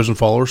 100,000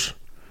 followers.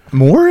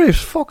 More? It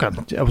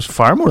was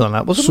far more than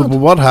that, wasn't So, it? but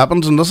what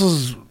happens, and this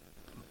is,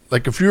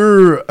 like, if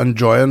you're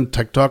enjoying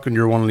TikTok and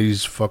you're one of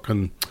these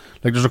fucking,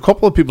 like, there's a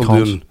couple of people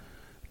doing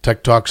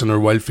TikToks and they're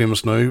wild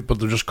famous now, but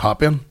they're just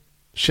copying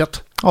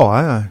shit. Oh,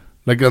 aye.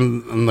 Like,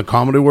 in the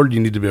comedy world,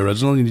 you need to be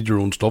original, you need your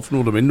own stuff, you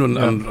know what I mean?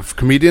 And if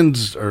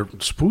comedians, or I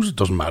suppose it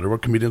doesn't matter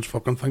what comedians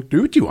fucking think,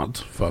 do what you want,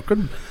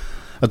 fucking.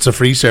 It's a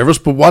free service,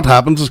 but what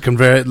happens is,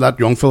 that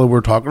young fella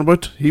we're talking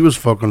about, he was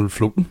fucking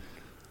floating.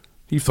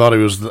 He thought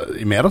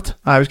he made it.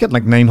 I was getting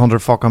like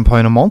 £900 fucking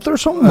a month or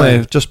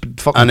something. Just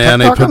fucking. And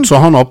then he put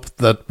something up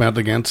that went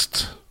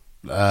against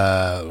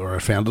or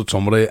offended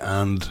somebody,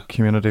 and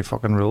community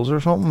fucking rules or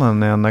something.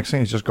 And then next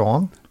thing he's just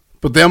gone.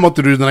 But then what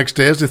they do the next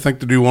day is they think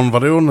they do one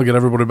video and they get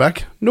everybody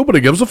back.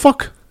 Nobody gives a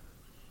fuck.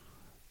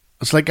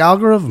 It's like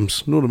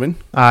algorithms. Know what I mean?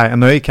 Aye,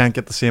 and now he can't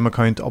get the same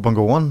account up and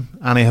going,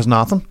 and he has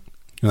nothing.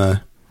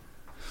 Aye.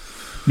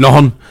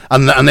 Nothing.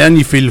 And then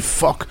you feel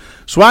fuck.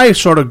 So I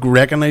sort of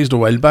recognised a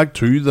while back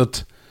too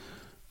that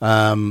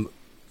I'm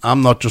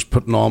not just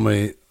putting on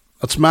my...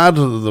 It's mad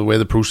the way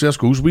the process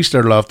goes. We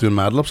started off doing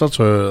Mad Libs. That's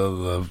how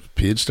the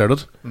page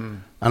started.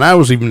 And I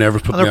was even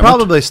nervous putting them they're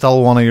probably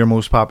still one of your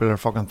most popular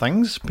fucking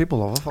things. People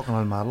love a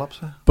fucking Mad Libs.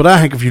 Eh? But I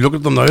think if you look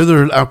at them now,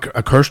 they're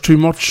a curse too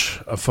much.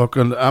 I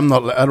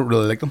don't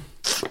really like them.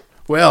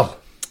 Well,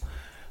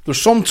 there's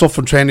some stuff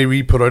I'm trying to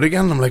re-put out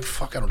again. I'm like,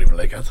 fuck, I don't even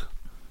like it.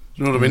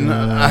 You know what I mean?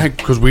 I think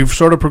because we've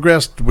sort of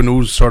progressed, we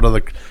know sort of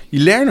like, you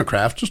learn a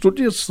craft, just don't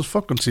you? It's the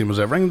fucking same as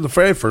everything. The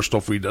very first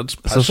stuff we did.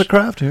 Is this a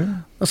craft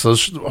here? This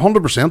is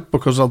 100%,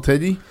 because I'll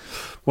tell you,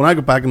 when I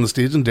got back in the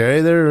stage in Derry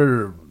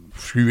there a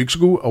few weeks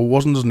ago, I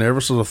wasn't as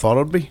nervous as I thought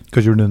I'd be.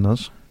 Because you were doing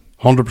this?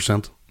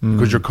 100%.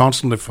 Because you're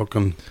constantly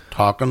fucking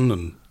talking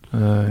and,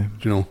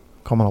 you know,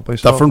 coming up with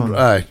stuff.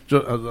 Different,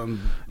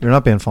 you're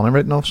not being funny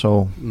right now,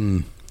 so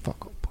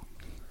fuck up.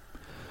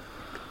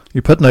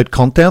 You're putting out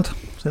content.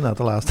 Seen that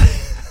the last time.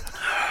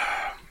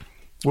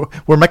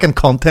 We're making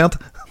content.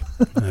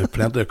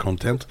 Plenty of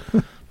content.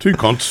 2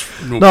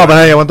 cunts. No, but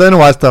hey, I went down and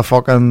watched the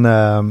fucking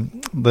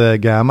the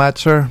game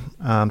match, sir,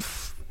 and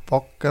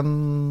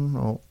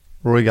fucking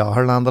Rory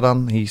Gallagher landed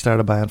on. He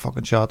started buying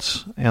fucking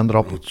shots. Ended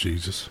up Oh,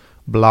 Jesus.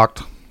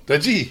 blocked.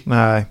 Did he?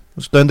 I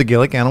was down to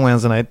Gaelic on a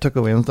Wednesday night. Took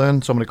the wings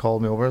down. Somebody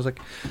called me over. I was like,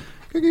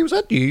 "Cookie, was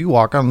that you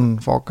walking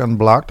fucking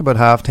blocked about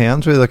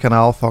 10:30 through the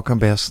canal fucking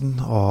basin?"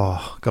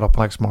 Oh, got up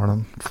next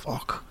morning.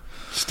 Fuck.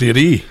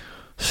 Steady.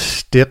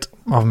 State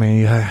of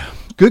me.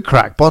 Good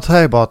crack, but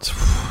hangovers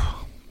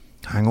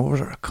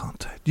are a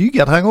cunt. Do you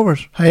get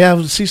hangovers?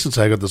 Hey, see, since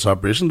I got this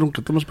operation, don't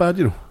get them as bad,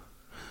 you know.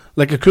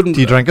 Like, I couldn't...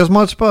 Do you drink as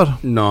much,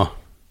 but? No,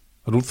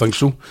 I don't think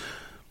so.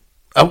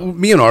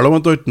 Me and Arla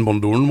went out in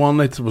Bundoran one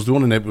night. It was the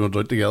only night we went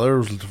out together. It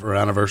was for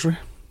our anniversary.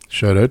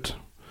 Shout out.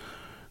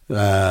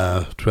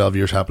 12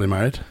 years happily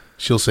married.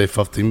 She'll say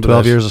 15.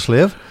 12 years a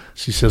slave?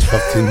 She says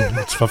 15.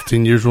 It's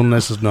 15 years one. I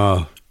says,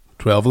 no,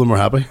 12 of them were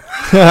happy.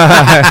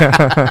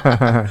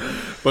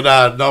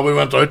 But no, we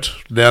went out.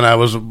 Then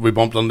we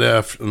bumped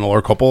into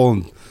another couple,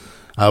 and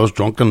I was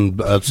drunk,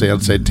 and I'd say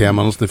inside 10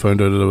 minutes they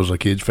found out that I was a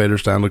cage fighter,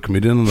 stand-up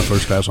comedian in the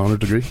first class honour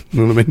degree.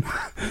 You know what I mean?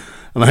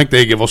 And I think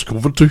they gave us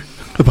COVID too,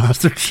 the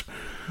bastards.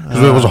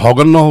 Because it was a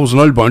hugging and all. It was an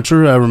old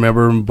bouncer. I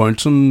remember him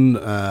bouncing.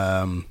 Did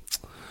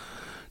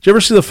you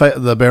ever see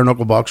the bare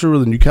knuckle boxer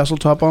with the Newcastle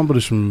top on, but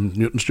he's from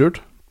Newton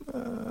Stewart?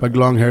 Big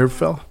long haired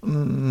fella.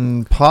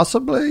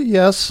 Possibly,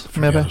 yes.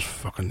 Maybe. His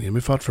fucking name. We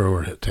fought for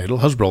our title.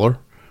 His brother.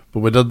 But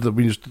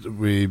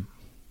we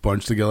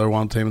bounced together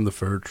one time in the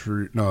fir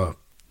tree. No,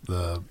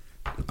 what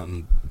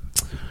do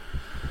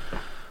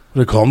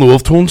they call them? The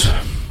wolf tones.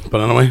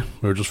 But anyway,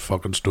 we were just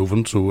fucking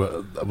stoving. So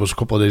it was a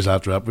couple of days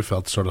after that we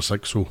felt sort of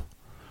sick. So,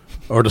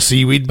 or the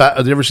seaweed.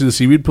 Did you ever see the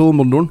seaweed pool in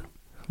Bundoran?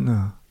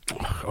 No.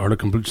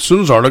 As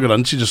soon as Arla got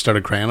in, she just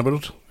started crying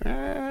about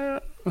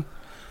it.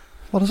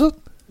 What is it?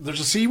 There's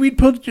a seaweed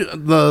pool.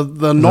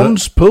 The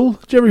nuns pool.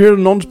 Did you ever hear of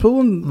the nuns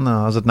pool?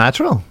 No, is it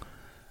natural?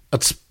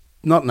 It's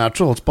not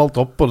natural. It's built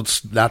up, but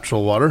it's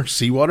natural water,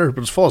 seawater.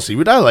 But it's full of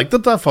seaweed. I liked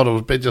it. I thought it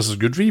was just as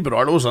good for you. But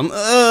Arla was in.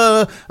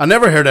 I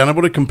never heard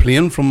anybody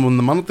complain from when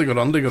the minute they got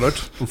in, they got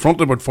out. In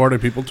front of about 40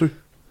 people too.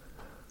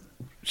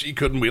 She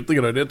couldn't wait to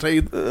get out. I tell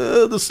you,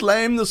 the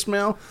slime, the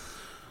smell.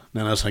 And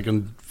then I was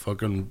thinking,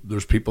 fucking,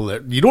 there's people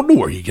there. You don't know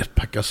where you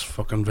pick this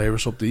fucking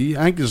virus up to you.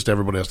 I think just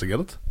everybody has to get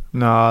it.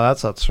 No,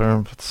 that's not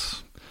true.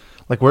 It's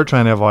like we're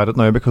trying to avoid it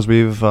now because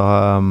we've.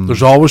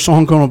 There's always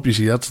something coming up. You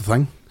see, that's the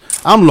thing.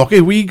 I'm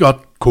lucky. We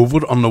got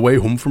COVID on the way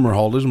home from our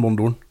holidays in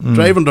Bundoran.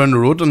 Driving down the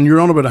road, and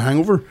you're on about a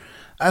hangover.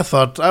 I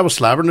thought I was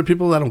slabbering at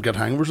people. I don't get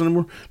hangovers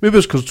anymore. Maybe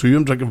it's because too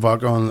I'm drinking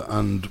vodka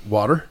and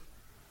water.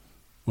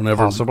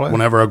 Whenever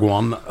I go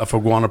on, if I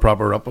go on a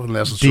proper up,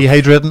 unless it's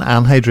dehydrating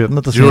and hydrating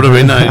at the same time. You know what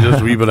I mean? I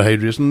just a wee bit of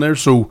hydration there.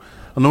 So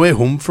on the way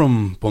home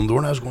from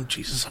Bundoran, I was going,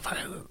 Jesus, have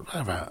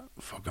I a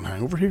fucking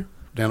hangover here?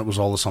 Then it was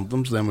all the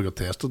symptoms. Then we got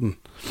tested and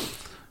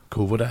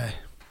COVID.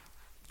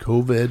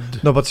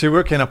 No, but see,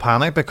 we're kind of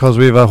panicked because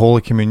we have a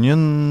Holy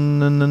Communion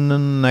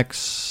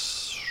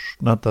next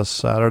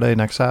Saturday.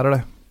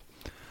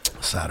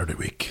 Saturday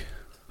week.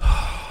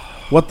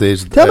 What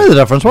days? Tell me the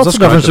difference. What's the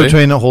difference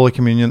between a Holy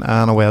Communion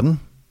and a wedding?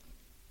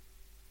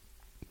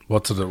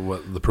 What's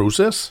the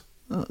process?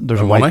 There's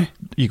a white.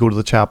 You go to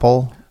the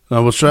chapel. I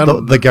was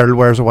trying. The girl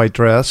wears a white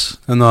dress.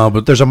 No,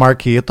 but there's a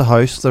marquee at the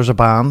house. There's a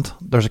band.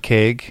 There's a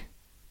cake.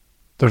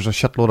 There's a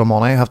shitload of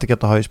money. I have to get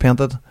the house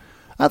painted.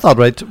 I thought,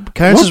 right, what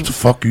the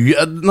fuck you?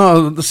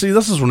 No, see,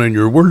 this is running in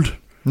your world.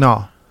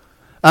 No,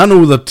 I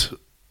know that.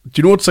 Do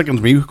you know what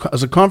sickens me?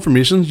 As a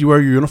confirmation, you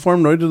wear your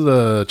uniform now to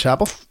the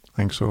chapel. I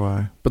think so.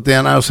 Aye. But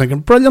then I was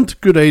thinking,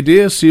 brilliant, good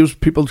idea. See if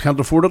people can't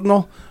afford it and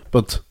all,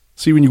 but.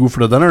 See, when you go for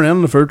the dinner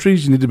in the fir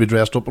trees, you need to be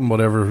dressed up in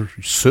whatever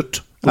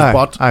suit was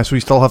bought. Aye, so we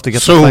still have to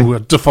get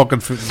to fucking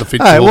defeat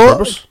the whole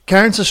purpose.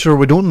 Karen says, sure,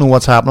 we don't know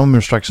what's happening with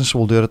restrictions, so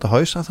we'll do it at the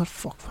house. I thought,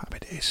 fuck, happy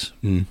days.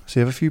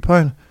 Save a few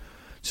pound.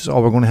 She says,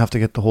 we're going to have to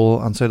get the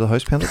whole inside of the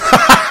house painted.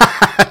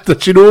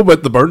 Did you know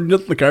about the burn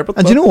in the carpet?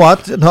 And you know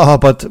what? No,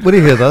 but what do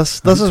you hear this?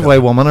 This is why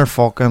women are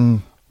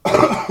fucking...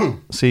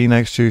 See you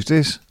next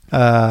Tuesdays.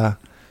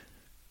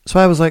 So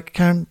I was like,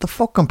 Karen, the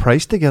fucking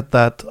price to get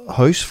that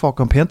house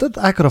fucking painted.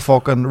 I could have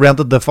fucking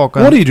rented the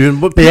fucking... What are you doing?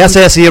 The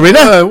SSE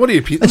arena. What are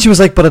you painting? And she was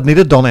like, but it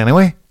needed done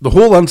anyway. The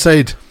whole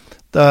inside?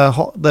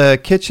 The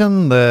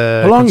kitchen,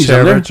 the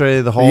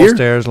conservatory, the hall,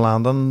 stairs,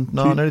 landing.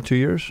 No, nearly 2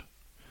 years.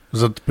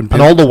 Has it been painted?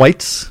 And all the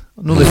whites.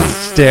 No, the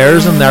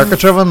stairs and the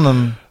architraven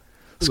and...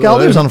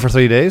 Scaldy was on for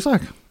 3 days,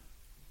 like.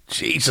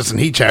 Jesus, and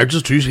he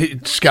charges too.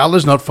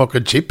 Scaldy's not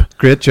fucking cheap.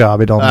 Great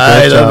job, he done.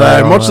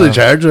 How much do they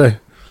charge?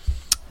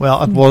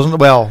 Well, it wasn't.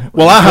 Well,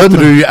 I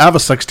have a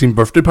 16th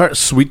birthday party,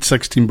 sweet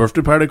 16th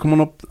birthday party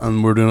coming up,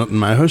 and we're doing it in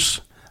my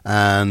house.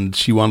 And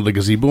she wanted a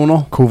gazebo and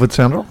all. COVID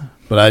central.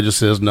 But I just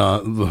says, no.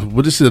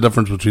 What do you see the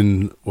difference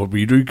between what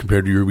we do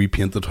compared to your wee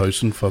painted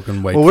house and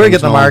fucking white? Well, we're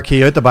getting the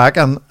marquee out the back,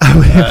 and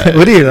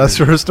what do you? That's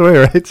your story,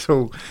 right?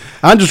 So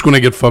I'm just going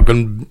to get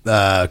fucking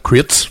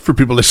crates for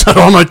people to sit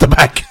on out the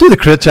back. Do the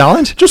crate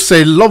challenge. Just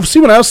say, love. See,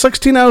 when I was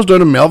 16, I was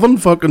down in Melbourne,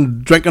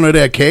 fucking drinking out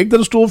of a keg that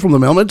I stole from the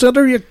Melbourne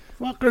Centre. You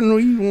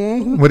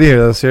fucking. What do you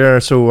hear this here?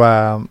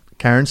 So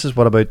Karen says,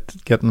 what about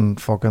getting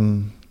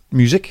fucking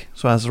music.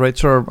 So I said, right,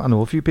 sir, I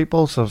know a few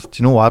people. So do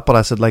you know what? But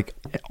I said, like,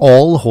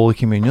 all the Holy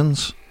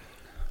Communions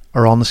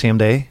are on the same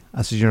day.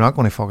 I said, you're not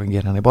going to fucking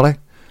get anybody.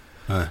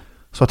 Aye.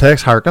 So I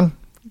text Harkin,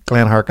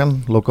 Glenn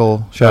Harkin,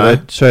 local shout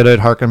out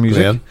Harkin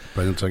Music. Glenn,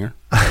 brilliant singer.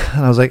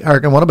 And I was like,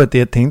 Harkin, what about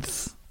the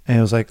 18th? And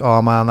he was like,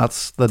 oh man,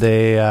 that's the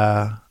day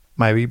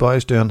my wee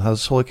boy's doing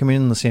his Holy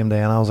Communion the same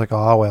day. And I was like,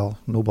 oh well,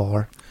 no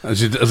bother.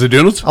 Is he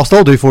doing it? I'll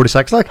still do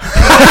 46, like. Fair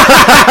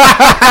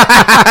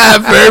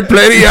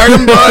play to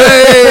Harkin, boy.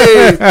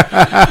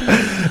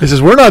 He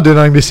says, we're not doing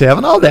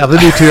 97. I'll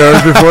definitely do 2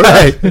 hours before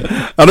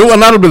that. I know,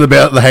 and that'll be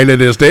the highlight of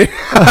this day.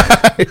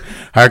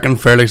 Harkin,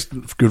 fairly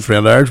good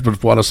friend of ours,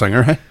 but what a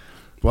singer, hey?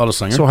 What a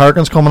singer. So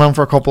Harkin's coming on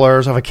for a couple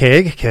hours of a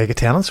keg of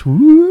tenants.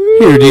 Woo.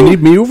 Here, do you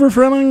need me over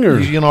for anything? Or?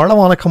 You know, I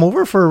want to come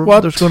over for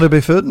what? There's going to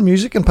be food and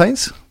music and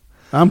pints.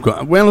 I'm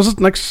going. When is it?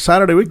 Next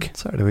Saturday week?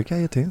 Saturday week,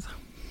 18th.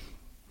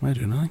 Am I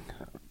doing nothing?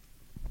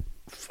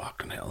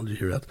 Fucking hell, did you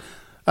hear that?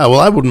 Well,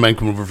 I wouldn't mind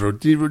coming over for.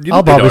 Do you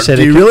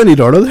really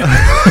need Arlo?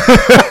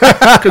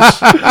 Because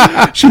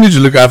she needs to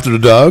look after the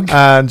dog.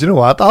 And do you know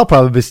what? I'll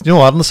probably be. You know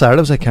what? On the Saturday,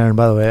 I was like, Karen,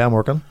 by the way, I'm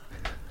working.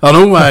 I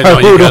know. I know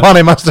you on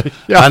him,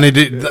 yeah.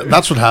 And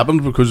that's what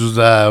happened because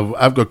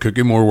I've got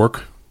Cookie more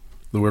work.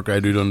 The work I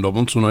do in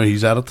Dublin, so now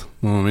he's at it.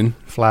 You know what I mean?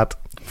 Flat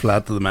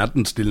to the mat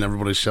and stealing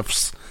everybody's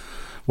shifts.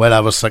 While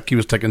I was sick, he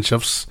was taking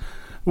shifts.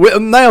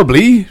 Niall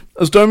Blee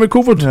is down with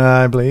COVID.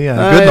 Yeah, Blee.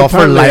 Good enough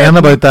for lying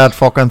about that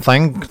fucking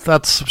thing.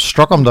 That's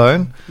struck him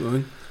down.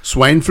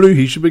 Swine flu,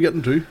 he should be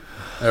getting too.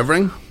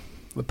 Everything.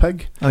 The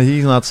pig.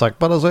 He's not sick,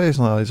 but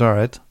he's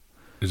alright.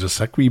 He's a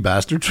sick wee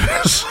bastard.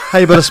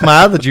 Hey, but it's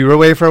mad that you were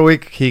away for a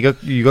week. You got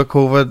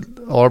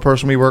COVID. Other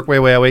person we work with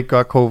away a week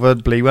got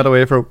COVID. Blee went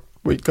away for a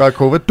week, got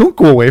COVID. Don't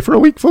go away for a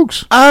week,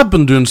 folks. I've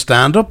been doing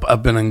stand-up.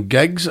 I've been in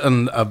gigs,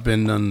 and I've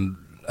been in...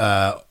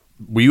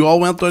 we all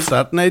went out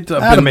that night.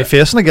 I had my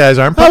face in the guy's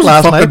armpit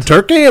last night.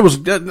 Turkey. It was...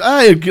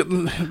 a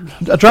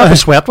drop of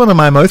sweat went in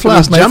my mouth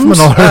last night from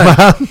another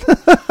man.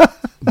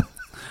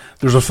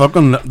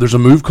 There's a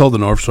move called the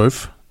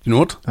North-South. Do you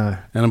know it? Aye.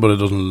 Anybody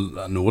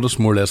doesn't know it, it's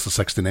more or less the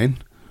 69.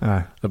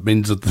 Aye. It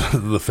means that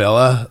the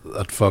fella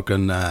that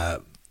fucking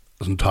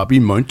is on top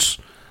of mounts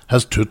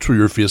has two through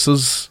your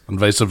faces and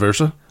vice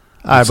versa.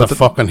 It's a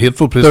fucking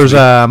hateful place. There's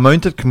a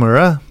mount at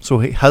Kimura, so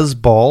his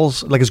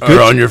balls, like his gooch,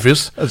 are on your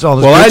face. It's on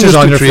his gooch, is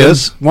on your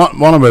face.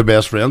 One of my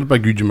best friends, by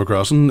Guji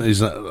McCrossan,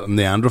 he's a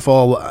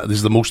Neanderthal.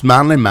 He's the most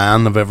manly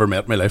man I've ever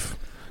met in my life.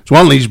 It's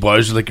one of these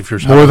boys, like if you're...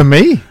 More than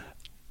me?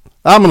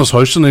 I'm in his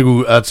house and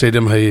I'd say to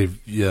him, hey,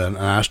 yeah, an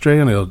ashtray,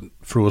 and he'll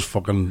throw his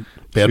fucking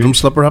bedroom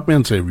slipper at me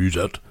and say, use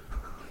it.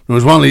 It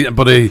was one of these,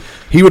 but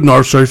he would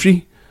north surf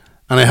you,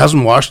 and he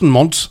hasn't washed in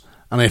months,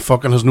 and he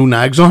fucking has no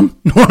nags on.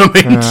 You know what I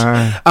mean?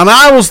 And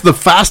I was the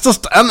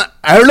fastest in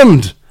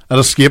Ireland at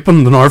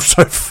escaping the north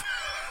surf.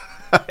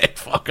 I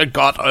fucking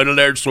got out of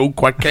there so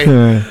quickly.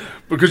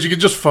 Because you could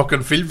just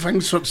fucking feel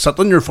things sit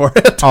on your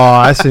forehead. Oh,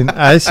 I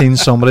seen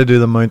somebody do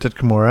the mount at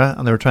Kimura,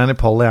 and they were trying to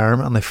pull the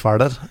arm, and they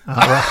farted.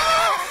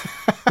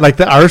 Like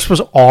the arse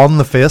was on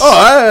the face.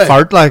 Oh,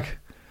 fart like.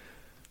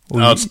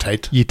 Well, that's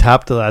tight. You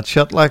tapped to that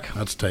shit like.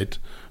 That's tight.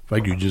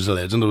 Like you just a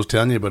legend. I was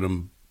telling you about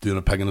him doing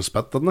a pig in a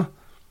spit, didn't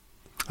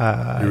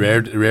I? He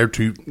reared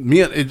two.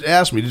 It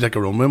asked me to take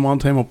a run with him one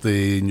time up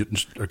the Newton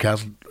or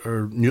Castle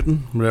or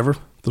Newton, whatever.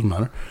 Doesn't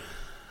matter.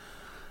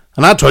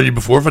 And I told you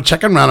before, if a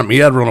chicken ran at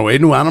me, I'd run away.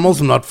 No animals,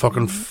 I'm not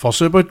fucking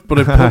fussy about.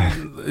 But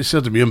he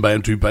said to me, I'm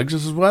buying two pigs. I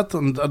said, what?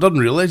 And I didn't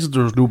realise that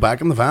there was no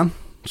back in the van.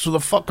 So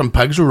the fucking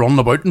pigs were running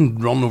about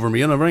and running over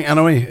me and everything.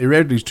 Anyway, he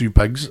reared these two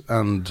pigs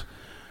and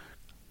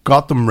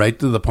got them right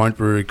to the point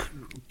where he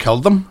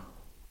killed them,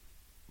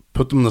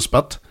 put them in the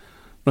spit.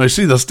 Now,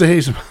 see this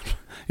day,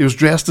 he was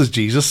dressed as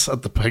Jesus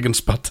at the pig and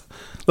spit.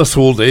 This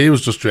whole day, he was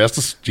just dressed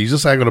as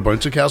Jesus. I got a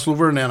bouncy castle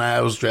over, and then I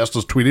was dressed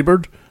as Tweety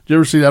Bird. Did you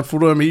ever see that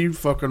photo of me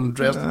fucking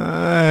dressed?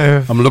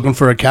 I'm looking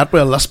for a cat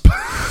with a lisp.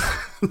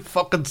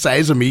 Fucking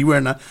size of me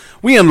wearing that.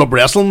 We ended up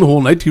wrestling the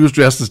whole night. He was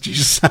dressed as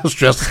Jesus. I was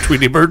dressed as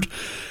Tweety Bird.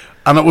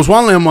 And it was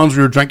one of them ones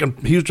we were drinking.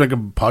 He was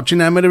drinking Pochi,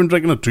 and I might have been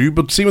drinking it too.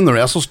 But see, when the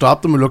wrestle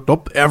stopped and we looked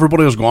up,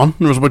 everybody was gone.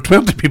 There was about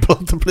 20 people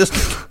at the place.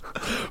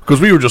 Because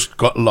we were just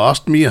got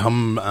lost, me,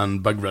 him,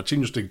 and Big Richie,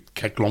 just to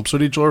kick lumps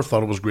at each other.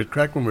 Thought it was great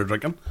crack when we were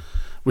drinking.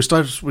 We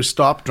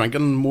stopped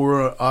drinking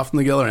more often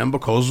together, and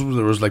because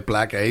there was like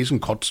black eyes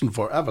and cuts and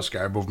I have a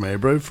scar above my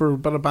eyebrow for a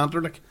bit of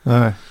banter, like.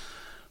 Aye.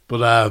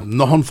 But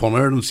nothing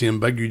funnier than seeing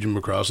Big Eugene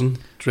McCrossan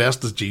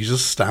dressed as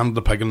Jesus stand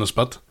the pig in the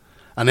spit.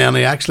 And then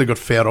they actually got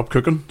fed up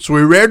cooking. So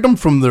we reared them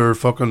from their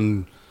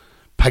fucking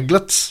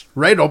piglets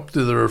right up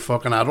to their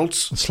fucking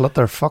adults. Slit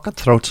their fucking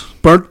throats.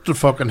 Burnt the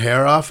fucking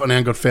hair off and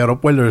then got fed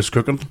up while they was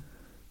cooking.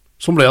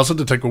 Somebody else had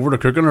to take over the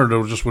cooking or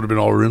they just would have been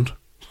all ruined.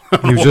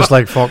 He was just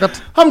like, fuck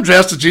it. I'm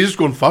dressed as Jesus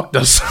going, fuck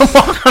this. I'm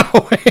walking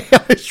away.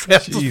 I was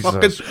dressed as Jesus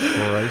fucking...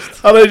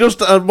 Christ. And I just...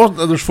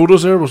 there's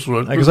photos there.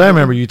 Because I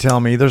remember you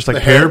telling me there's like...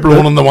 the hair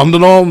blowing in the wind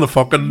and all, and the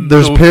fucking...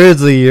 There's periods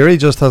of the year he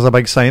just has a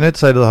big sign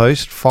outside of the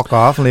house. Fuck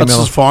off. And leave That's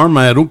me his farm,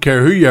 man. I don't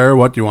care who you are,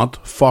 what you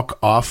want. Fuck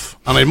off.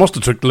 And I must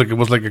have took, like, it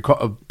was like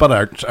a bit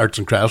of arts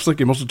and crafts. Like,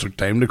 he must have took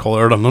time to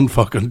colour it and then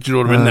fucking, do you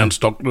know what I mean? Then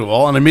stuck to the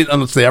wall. And I mean,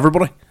 and it's to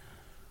everybody.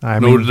 I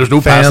No, mean, there's no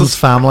fans, passes.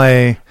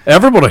 family.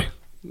 Everybody.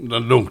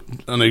 No.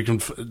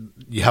 And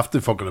you have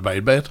to fucking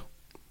abide by it.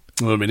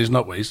 You know what I mean? He's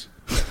not wise.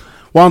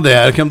 One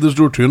day I came to this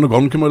door too and the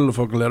gun came out of the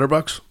fucking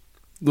letterbox.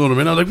 You know what I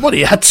mean? I was like, what are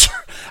you at, sir?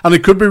 And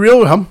it could be real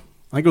with him.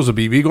 I think it was a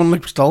BB gun,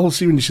 like, still.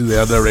 See when you see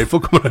the rifle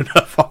coming out of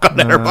that fucking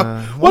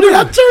letterbox. What are you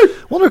at,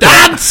 sir?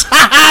 Dance!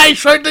 I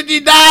shouted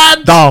you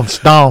dance! Dance.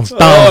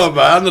 Oh,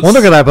 man. It's...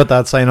 Wonder could I put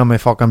that sign on my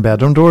fucking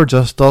bedroom door?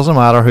 Just doesn't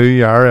matter who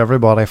you are,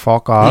 everybody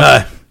fuck off.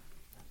 Nah.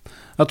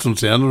 That's what I'm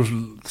saying.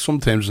 There's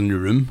sometimes in your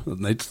room at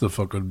night's the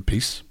fucking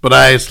peace. But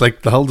it's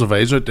like the hills of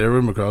eyes out there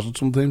in my closet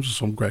sometimes. There's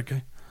some crack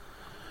guy.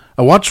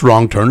 I watched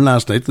Wrong Turn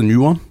last night, the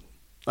new one.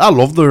 I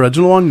love the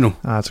original one, you know.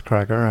 That's a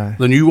cracker, aye.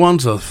 The new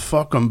one's the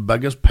fucking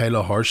biggest pile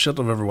of horse shit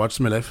I've ever watched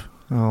in my life.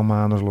 Oh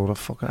man, there's a load of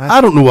fucking... I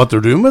don't know what they're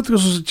doing with it,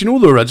 because, do you know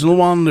the original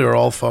one? They're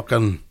all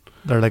fucking...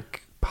 They're like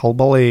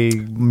hillbilly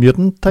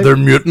mutant type. They're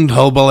mutant,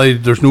 hillbilly.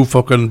 There's no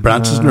fucking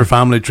branches in their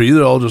family tree.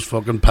 They're all just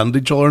fucking pinned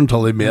each other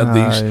until they made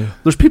these.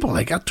 There's people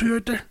like that too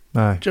out there.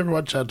 Aye. Did you ever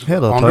watch that?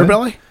 Head of the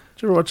Underbelly?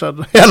 Did you ever watch that?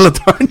 Head of the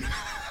Town.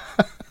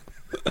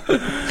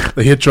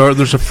 The HR,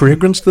 there's a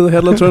fragrance to the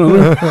Head of the Town,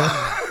 isn't there?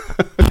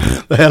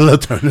 The Head of the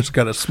Town has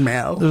got a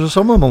smell. There's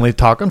some of them only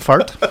talking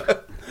fart.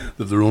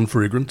 They've their own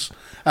fragrance.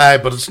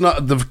 But it's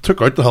not, they've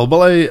took out the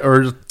hillbilly,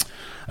 or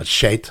it's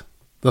shite.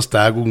 This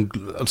dagon,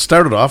 it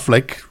started off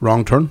like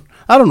Wrong Turn.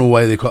 I don't know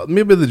why they call it.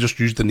 Maybe they just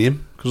used the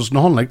name, because it's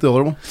nothing like the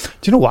other one.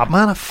 Do you know what,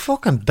 man? I'm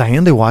fucking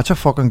dying to watch a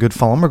fucking good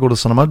film or go to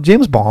cinema.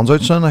 James Bond's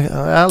out soon.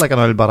 I like an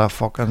old bit of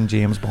fucking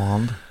James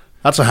Bond.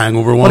 That's a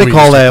hangover one. What do you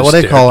call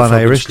an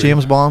Irish Irish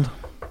James Bond?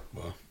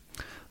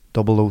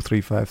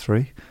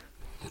 00353.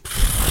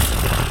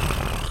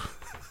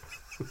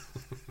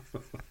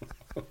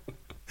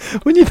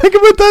 When you think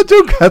about that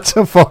joke, that's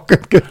a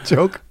fucking good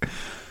joke.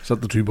 Is that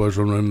the two boys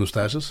running around with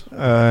moustaches?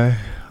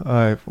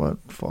 What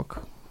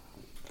fuck?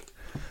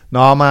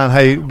 No, man,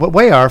 hey,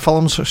 why are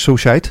films so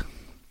shite?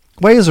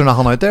 Why is there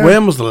nothing out there?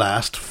 When was the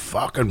last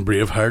fucking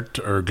Braveheart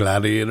or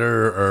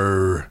Gladiator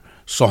or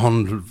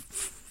something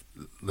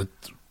that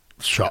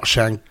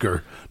Shawshank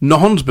or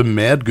nothing's been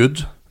made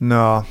good?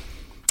 No.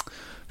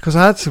 Because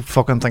I had to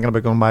fucking thinking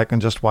about going back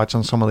and just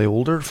watching some of the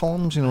older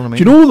films, you know what I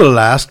mean? Do you know the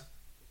last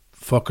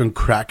fucking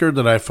cracker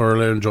that I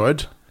thoroughly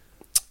enjoyed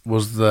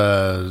was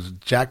the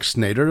Jack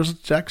Snyder? Is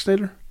it Jack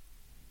Snyder?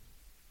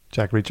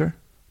 Jack Reacher?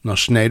 No,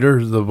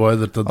 Snyder, the boy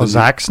that did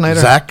Zack Snyder?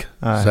 Zack.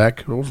 Aye. Zack.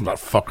 It wasn't that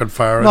fucking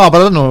fire. No,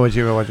 but I don't know what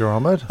you're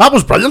on about. That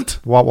was brilliant.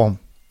 What one?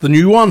 The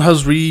new one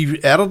has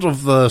re-edit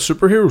of the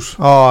superheroes.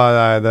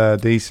 Oh, the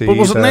DC. But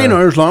was it 9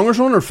 hours long or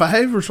something, or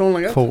 5 or something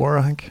like that? 4,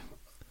 I think.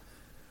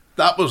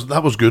 That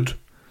was good.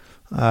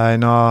 I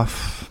know.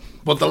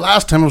 But the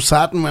last time I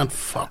sat and went,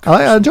 fuck.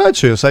 I enjoyed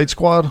Suicide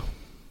Squad.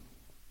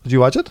 Did you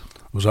watch it?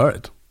 It was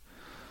alright.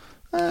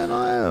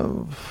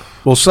 No.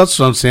 Well, that's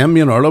what I'm saying.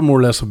 Me and Arla more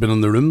or less have been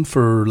in the room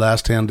for the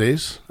last 10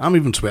 days. I'm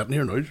even sweating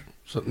here now,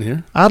 sitting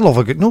here. I'd love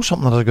something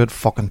that has a good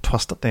fucking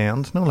twist at the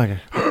end. No, like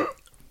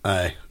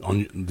Aye,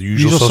 on the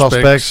usual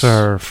suspects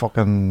are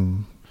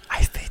fucking.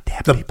 I think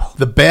dead people.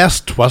 The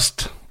best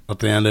twist at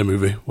the end of the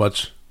movie.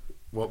 What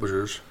was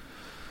yours?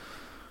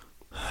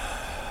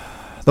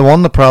 The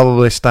one that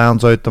probably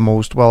stands out the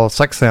most, well,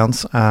 Sixth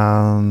Sense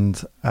and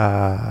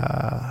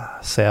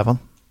 7.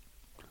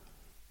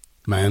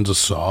 Mine's a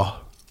Saw.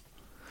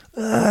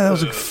 That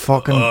was a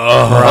fucking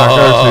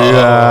cracker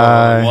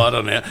too. What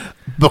an end.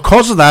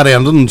 Because of that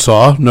ending in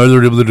Saw, now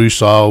they're able to do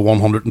Saw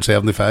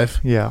 175.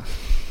 Yeah.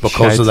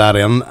 Because of that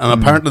end.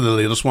 And apparently the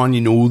latest one,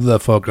 you know the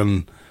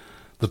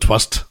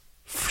twist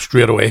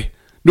straight away.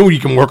 No,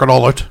 you can work it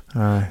all out.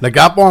 Aye. Like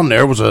that one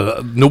there was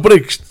nobody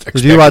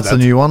expected. Did you watch the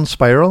new one,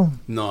 Spiral?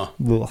 No.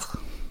 Ugh.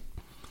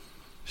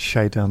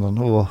 Shite ending.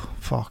 Oh,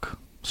 fuck.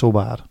 So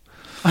bad.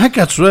 I think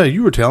that's right.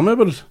 You were telling me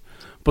about it.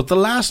 But the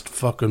last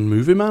fucking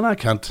movie, man, I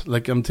can't.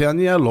 Like, I'm telling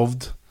you, I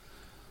loved.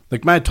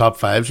 Like, my top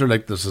 5s are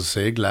like, this is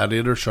say,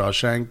 Gladiator,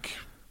 Shawshank,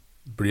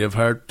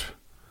 Braveheart.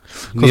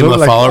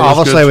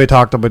 Obviously, we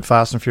talked about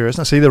Fast and Furious.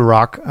 I see The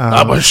Rock.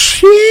 That was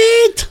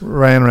shit!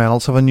 Ryan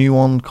Reynolds have a new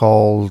one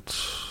called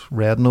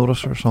Red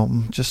Notice or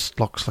something. Just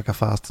looks like a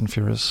Fast and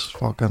Furious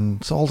fucking.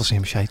 It's all the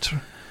same shite,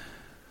 sir.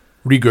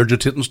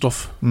 Regurgitating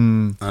stuff.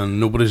 And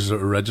nobody's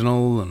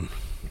original. And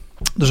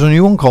there's a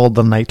new one called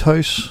The Night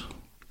House.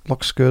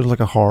 Looks good,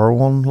 like a horror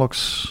one.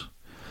 Looks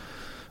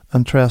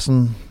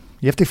interesting.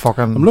 You have to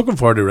fucking. I'm looking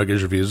forward to Ricky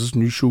Gervais's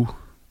new show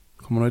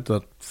coming out.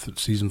 That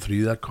season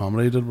 3, that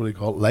comedy did. What do you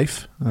call it?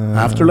 Life,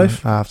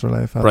 Afterlife.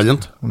 Afterlife.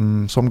 Brilliant.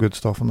 Some good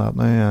stuff in that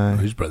now.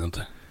 He's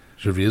brilliant.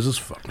 Gervais is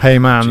fucking. Hey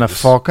man, Jesus. the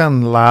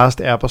fucking last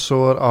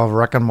episode of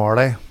Rick and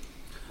Morty.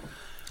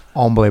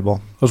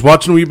 Unbelievable. I was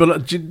watching a wee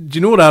bit. Do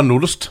you know what I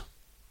noticed?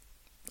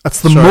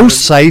 It's the Sorry. most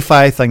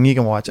sci-fi thing you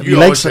can watch. If You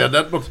like always said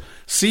that, but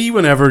see,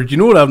 whenever you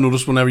know what I've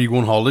noticed, whenever you go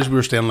on holidays, we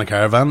were staying in a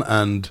caravan,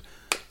 and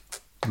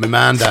my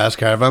man dad's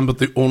caravan, but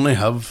they only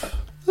have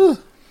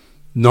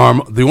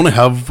They only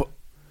have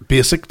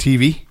basic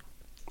TV.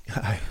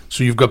 Aye.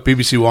 So you've got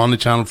BBC One, the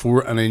Channel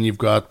 4, and then you've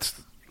got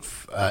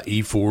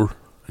E4,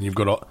 and you've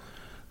got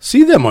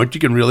see the amount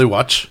you can really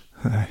watch.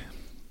 Aye.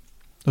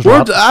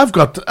 I've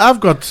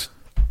got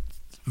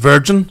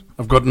Virgin,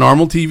 I've got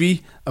normal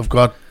TV, I've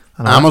got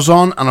I know.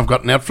 Amazon, and I've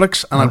got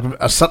Netflix, and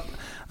I sit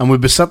and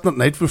we'd be sitting at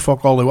night for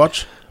fuck all they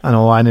watch. I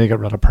know, I need to get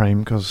rid of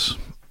Prime because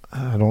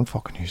I don't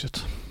fucking use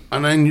it.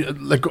 And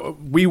then like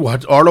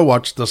Arlo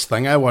watched this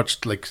thing. I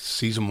watched like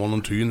season 1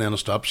 and 2, and then I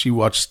stopped. She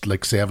watched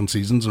like 7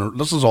 seasons, and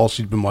this is all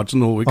she'd been watching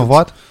the whole week. Of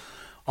what?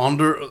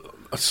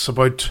 It's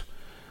about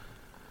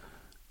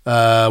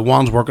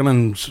one's working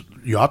in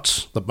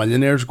yachts that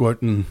millionaires go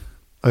out and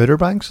Outer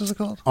Banks, is it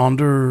called?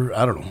 under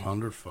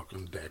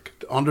fucking deck,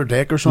 under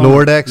deck or something,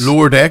 Lower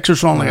decks or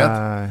something like that.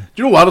 Aye.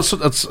 Do you know what?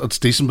 It's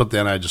decent, but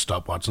then I just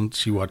stopped watching it.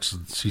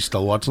 She's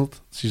still watching it.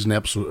 Season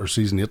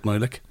 8 now.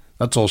 Like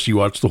that's all she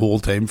watched the whole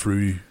time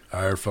through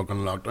our fucking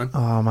lockdown.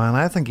 Oh man,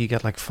 I think you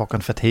get like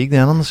fucking fatigued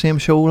then on the same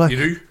show. Like You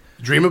do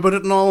dream about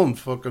it and all, and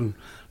fucking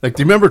like.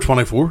 Do you remember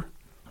 24?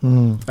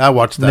 I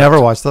watched that. never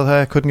watched that.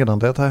 I couldn't get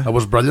into it. It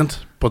was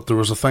brilliant, but there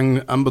was a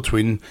thing in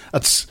between.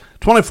 It's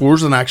 24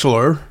 is an actual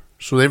hour,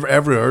 so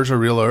every hour is a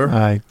real hour.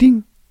 Aye,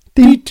 ding,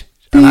 Deet.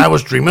 And I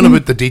was dreaming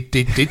about the deet.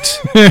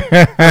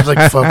 I was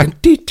like fucking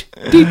deet.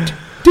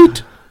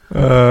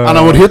 And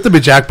I would hate to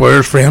be Jack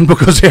Bowyer's friend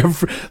because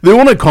the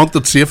only cunt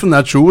that's safe in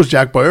that show was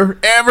Jack Bowyer.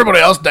 Everybody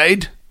else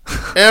died.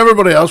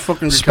 Everybody else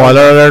fucking.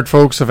 Spoiler alert,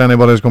 folks! If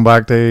anybody's come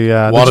back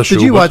to What a did show,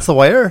 you but- watch The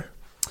Wire?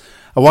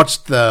 I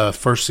watched the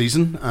first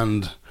season,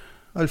 and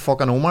Oh,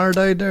 fucking Omar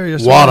died there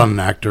yesterday. what an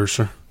actor,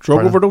 sir. Drug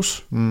Brilliant.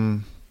 overdose.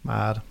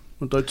 Mad.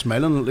 Went out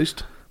smiling at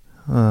least.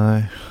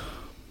 Aye.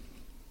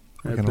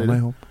 I Yeah, can played only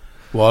it. hope.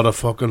 What a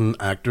fucking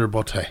actor,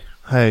 but hey.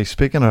 Hey,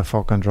 speaking of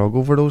fucking drug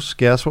overdose,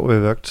 guess what we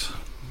booked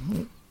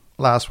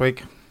last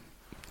week?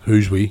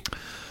 Who's we?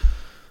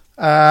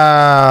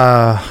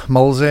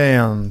 Mulsey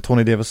and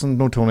Tony Davison.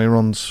 No, Tony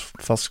runs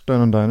Fisk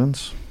down in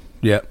Downlands.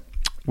 Yeah.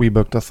 We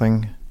booked a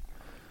thing.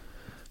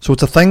 So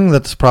it's a thing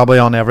that's probably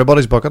on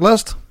everybody's bucket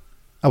list.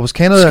 I was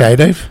kind of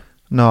Skydive?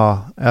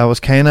 No, I was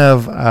kind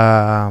of.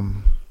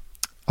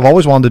 I've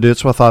always wanted to do it,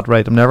 so I thought,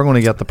 right, I'm never going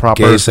to get the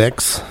proper. Gay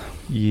sex.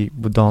 We're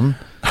done.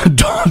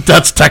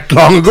 That's ticked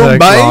long ago. Like,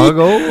 Bye. long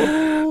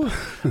ago.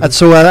 And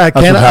so I That's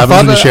kind what of happens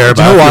thought, when you share a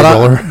do you know bath what?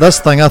 with your brother. This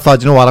thing, I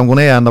thought, you know what? I'm going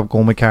to end up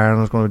going with Karen.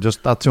 I was going to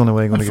just. That's the only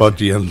way I'm going I to thought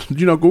did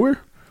you not go here?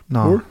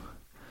 No, Or?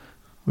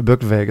 we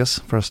booked Vegas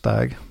for a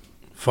stag.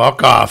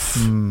 Fuck off.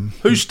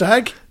 Who's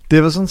stag?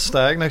 Davison's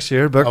stag next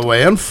year. Booked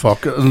Away and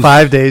fuck it.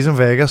 5 days in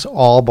Vegas,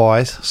 all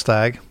boys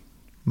stag.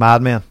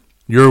 Madman.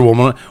 You're a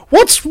woman.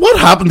 What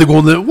happened to go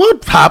in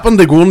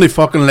the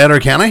fucking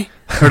Letterkenny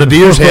or the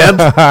Deer's Head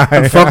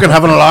and fucking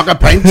having a lock of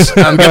pints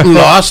and getting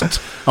lost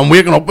and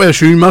waking up with a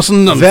shoe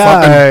missing and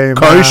Aye, fucking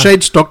cow man.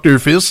 shite stuck to your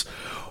face?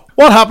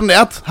 What happened to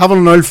that? Having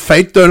an old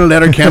fight down in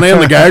Letterkenny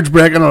and the guards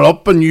breaking it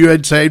up and you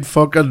outside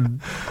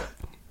fucking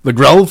the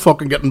grill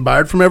fucking getting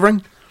barred from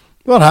everything?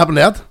 What happened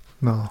to that?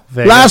 No,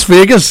 Vegas. Las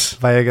Vegas.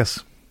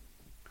 Vegas.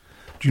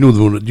 Do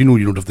you know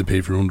you don't have to pay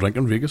for your own drink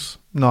in Vegas?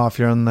 No, if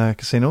you're in the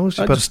casinos,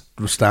 I but just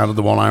stand at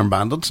the One Iron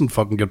Bandits and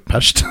fucking get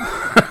pissed.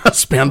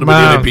 Spend a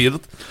Man. million paid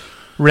it.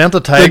 rent a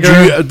tiger,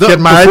 you- get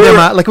married.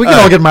 before- Like we can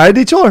all get married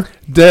to each other.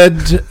 Did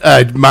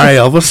marry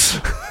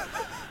Elvis?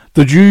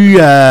 Did you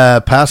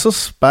pass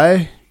us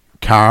by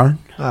Karen?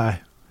 Aye,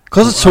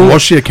 because it's so.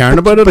 Was she a Karen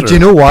about it? But you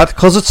know what?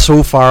 Because it's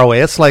so far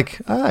away, it's like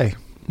aye.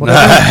 Whatever.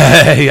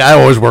 I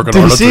always work on Do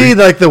you it. see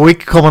like the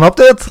week coming up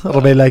to it? It'll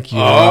be like you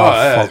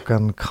aye.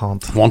 fucking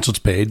cunt. Once it's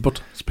paid,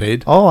 but it's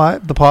paid. Oh, aye.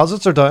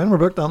 Deposits are down. We're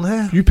booked on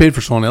here. You paid for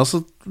someone else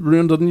that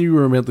ruined, didn't you? You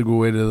were meant to go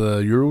away to the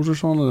Euros or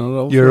something.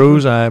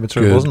 Euros, aye, but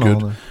sure it Good, wasn't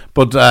good. on.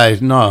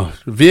 But no,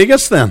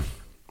 Vegas then.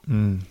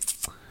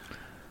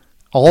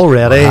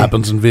 Already What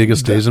happens in Vegas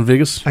stays in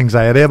Vegas.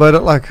 anxiety about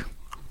it. Like,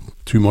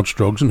 Too much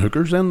drugs and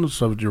hookers then? Is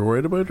that what you're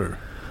worried about? Or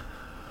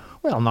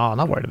well, no, I'm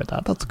not worried about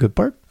that. That's a good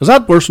part. is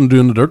that worse than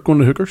doing the dirt, going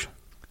to hookers?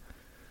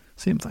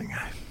 Same thing.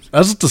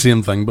 Is it the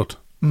same thing, but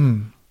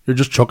you're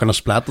just chucking a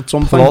splat at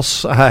something?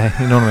 Plus, aye,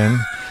 you know what I mean.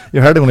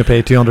 You hardly only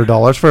pay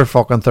 $200 for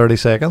fucking 30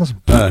 seconds.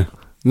 Aye.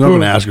 You're not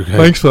going to ask her, hey,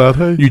 Thanks for that.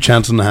 Hey. you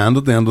chancing the hand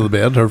at the end of the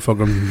bed, her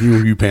fucking,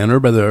 you paying her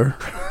by the hour.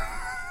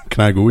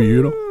 Can I go with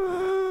you,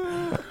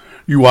 know?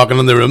 You walking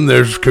in the room,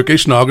 there's Cookie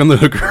snogging the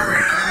hooker.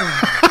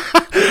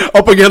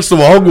 Up against the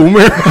wall, go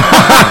here.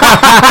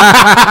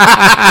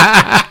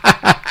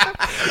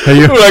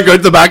 Like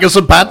out the back of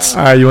some pats.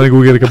 You want to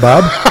go get a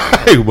kebab?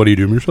 Hey, what are you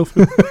doing with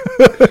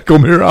yourself?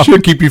 Come here. She'll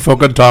keep you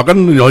fucking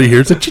talking, and all you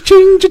hear is a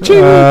cha-ching, cha-ching.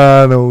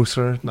 No,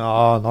 sir.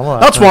 No, none of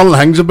that. That's one of the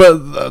things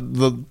about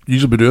that you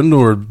should be doing,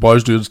 or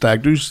boys doing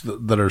stag do's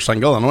that are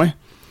single anyway.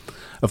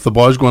 If the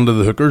boys go into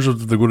the hookers, or if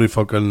they go to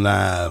fucking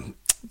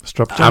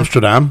Strip joint.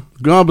 Amsterdam.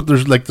 No, but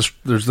there's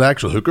the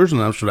actual hookers in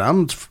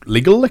Amsterdam. It's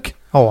legal, like.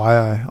 Oh,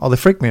 aye. Oh, they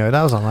freaked me out.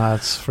 I was on that.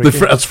 It's freaky.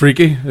 That's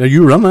freaky.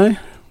 You run, eh?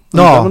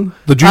 No,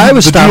 I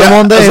was standing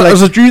one day.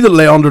 Is it you that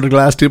lay under the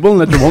glass table and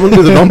let your woman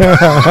do the dump?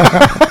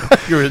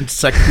 You're a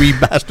sick wee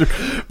bastard.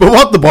 But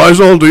what the boys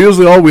all do is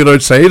they all wait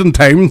outside and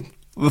time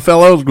the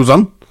fella goes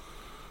on.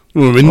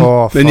 You know what I mean?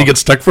 Oh, then you get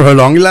stuck for how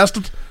long you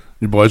lasted.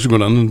 Your boys are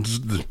going in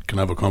and can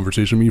have a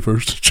conversation with me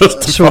first.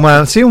 So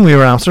man, see when we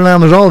were in Amsterdam,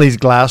 there's all these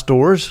glass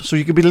doors, so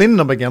you could be leaning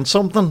up against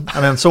something,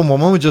 and then some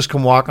woman would just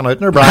come walking out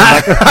in her bra.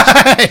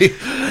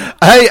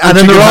 Hey, and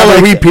then they're all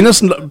a wee penis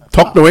and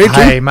tucked away too.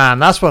 Hey man,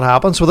 that's what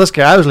happened. So this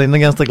guy was leaning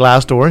against the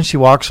glass door, and she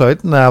walks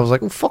out, and I was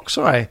like, "Oh fuck,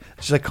 sorry."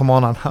 She's like, "Come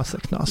on," and I was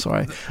like, "No,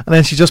 sorry." And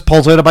then she just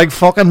pulls out a big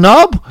fucking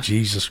knob.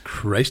 Jesus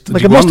Christ!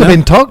 Like it must have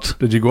been tucked.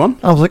 Did you go on?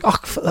 I was like, "Oh,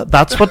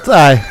 that's what."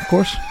 Of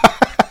course,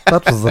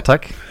 that was the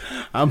tick.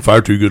 I'm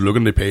far too good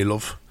looking to pay,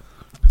 love.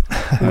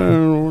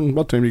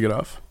 What time do you get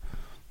off?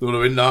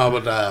 No,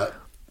 but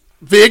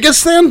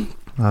Vegas then.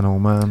 I know,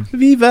 man.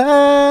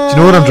 Viva! Do you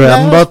know what I'm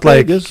dreading about?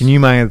 Like, can you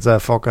mind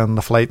fucking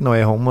the flight on the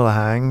way home with a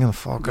hang and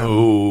fucking?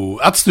 Oh,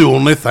 that's the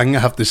only thing I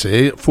have to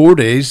say. 4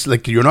 days,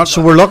 like you're not.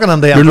 So we're looking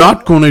at the. You're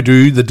not going to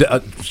do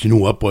the. You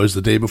know what, boys?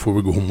 The day before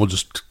we go home, we'll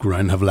just go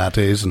around and have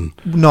lattes and.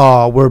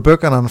 No, we're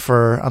booking in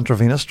for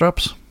intravenous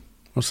strips.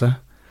 What's that?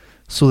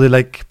 So they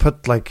like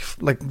put like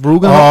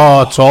Rogan.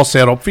 Oh, it's all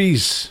set up for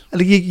these.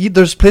 Like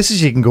there's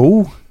places you can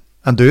go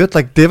and do it.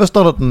 Like Davis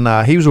done it,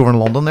 and he was over in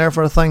London there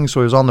for a thing, so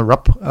he was on the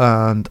rip.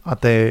 And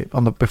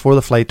before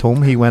the flight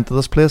home, he went to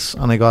this place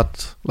and he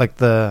got like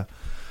the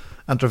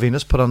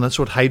intravenous put on it,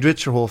 so it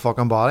hydrates your whole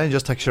fucking body and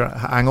just takes your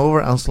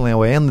hangover instantly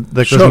away. And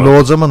there's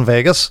loads of them in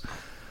Vegas.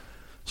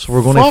 So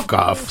we're going fuck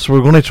off. So we're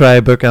going to try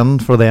book in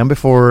for them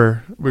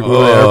before we go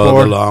to the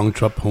airport. The long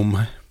trip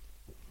home.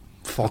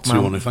 Fuck, that's the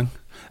only thing.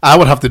 I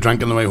would have to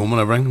drink on the way home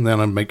and everything, and then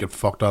I'd make get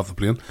fucked off the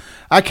plane.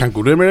 I can't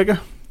go to America.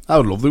 I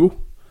would love to go.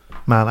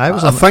 Man, I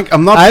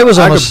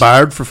got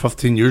barred for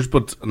 15 years,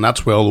 and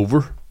that's well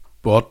over.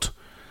 But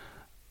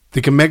they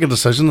can make a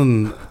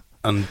decision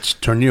and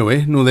turn you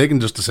away. No, they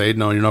can just decide,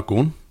 no, you're not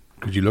going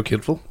because you look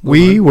hateful.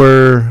 You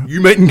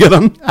mightn't get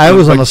on.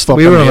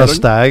 We were on a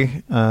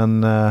stag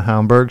in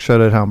Hamburg.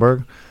 Shout out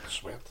Hamburg.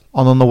 Sweat.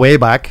 And on the way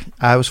back,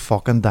 I was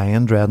fucking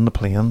dying, dreading the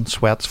plane.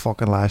 Sweat's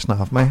fucking lashing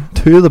off me.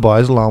 Two of the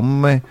boys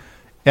along with me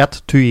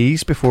ate 2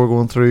 E's before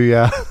going through.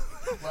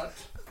 What?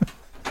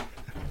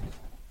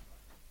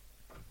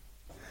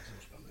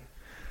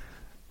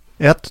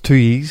 Ate 2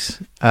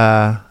 E's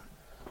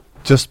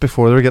just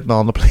before they were getting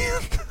on the plane.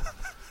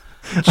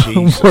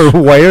 We're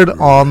wired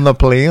on the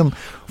plane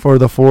for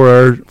the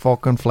 4-hour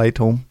fucking flight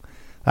home.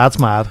 That's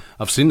mad.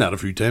 I've seen that a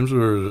few times. I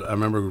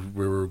remember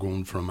we were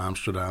going from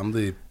Amsterdam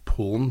to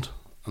Poland,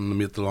 and the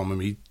mate along with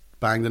me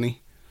banged in he,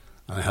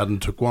 and I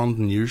hadn't took one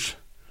in years.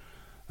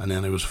 And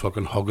then I was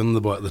fucking hugging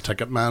the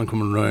ticket man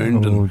coming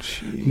round, and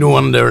no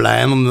one there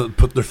lying and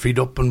put their feet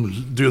up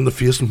and doing the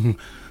face. And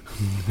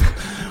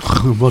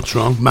what's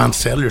wrong, man?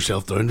 Settle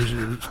yourself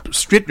down,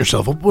 straighten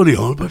yourself up. What are you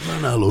on about,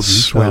 man? I love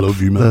you. I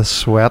love you, man. The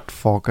sweat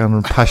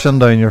fucking pushing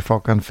down your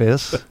fucking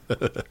face.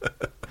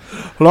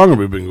 How long have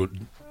we been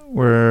going?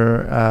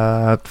 We're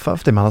at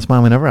 50 minutes,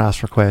 man. We never asked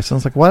for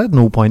questions. Like, what? At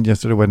no point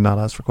yesterday we did not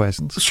ask for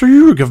questions. So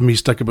you were giving me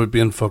stick about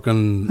being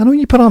fucking. I know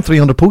you put on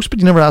 300 posts, but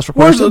you never asked for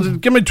questions.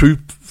 Give me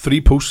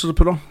 2-3 posts that I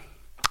put on.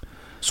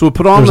 So I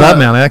put on. There's that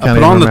many. I can't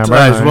even remember.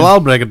 Well, I'll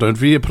break it down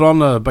for you. I put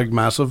on a big,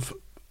 massive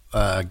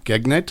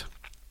gig night.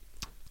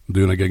 I'm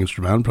doing a gig in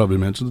Strabane. Probably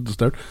mentioned at the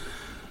start.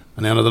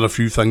 And then I did a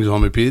few things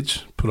on my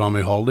page. Put on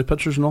my holiday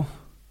pictures and all.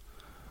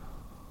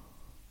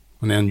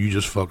 And then you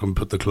just fucking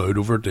put the cloud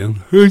over it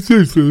then. Hey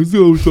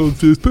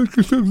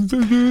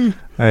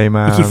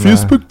man, it's a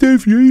Facebook day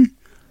for you.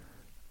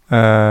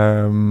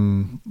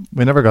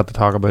 We never got to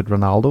talk about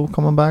Ronaldo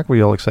coming back. Were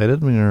you all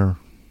excited when you're...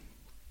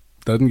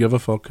 Didn't give a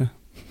fuck.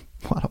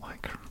 What a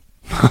wanker.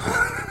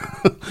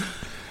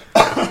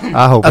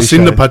 I hope I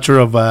seen the picture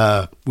of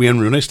Wayne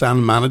Rooney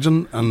standing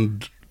managing,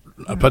 and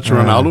a picture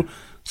of Ronaldo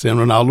saying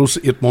Ronaldo's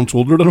 8 months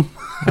older than him.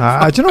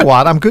 Do you know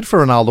what? I'm good for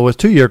Ronaldo.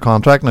 It's a 2-year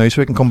contract now,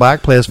 so he can come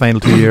back, play his final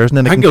 2 years, and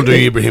then I think he'll do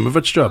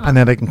Ibrahimovic job, and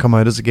then he can come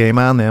out as a gay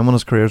man. Then when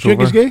his career's over,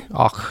 he's gay.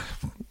 Oh,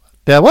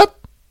 yeah. What?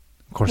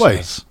 Of course, why? He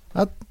is.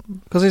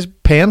 Because he's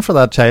paying for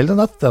that child, and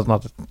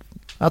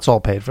that's all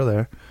paid for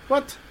there.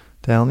 What?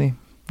 Telling you,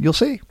 you'll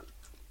see.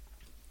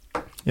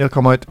 He'll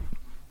come out.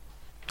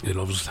 He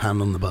loves his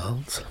hand on the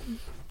balls.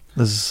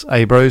 His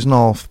eyebrows and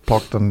all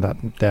plucked, and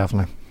that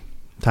definitely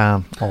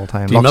tan all the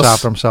time. Looks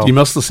after himself. Do you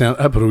miss the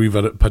central? I put a wee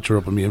picture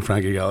up of me and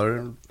Frankie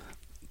Gallagher.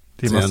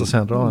 Do you miss the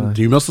central?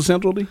 Do you miss the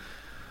central? D?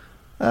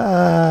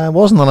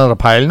 Wasn't on a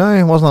pile now.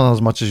 It wasn't on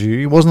as much as you.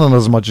 It wasn't on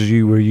as much as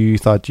you where you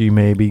thought you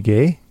may be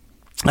gay.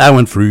 I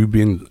went through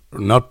being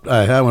not.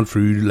 I went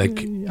through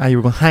like. You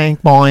were going,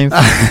 Hank boys.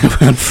 I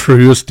went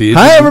through a stage.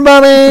 Hi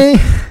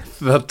everybody.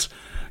 That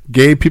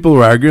gay people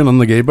were arguing on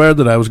the gay bar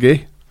that I was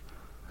gay.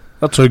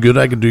 That's how good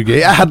I could do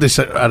gay. I had to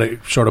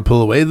sort of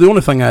pull away. The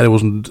only thing I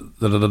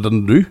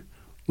didn't do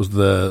was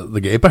the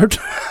gay part.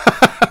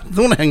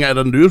 The only thing I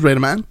didn't do was write a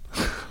man.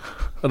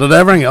 I did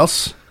everything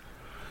else.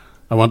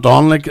 I went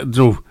on like,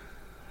 so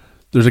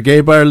there's a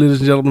gay bar, ladies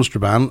and gentlemen,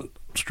 Strabane.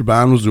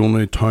 Strabane was the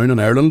only town in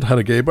Ireland had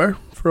a gay bar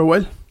for a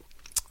while.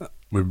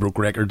 We broke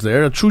records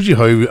there. It shows you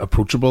how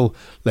approachable,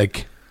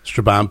 like,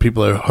 Strabane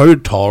people are, how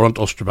tolerant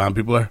us Strabane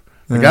people are.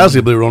 The guy's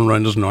able to run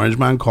around as an orange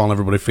man calling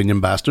everybody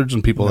Fenian bastards,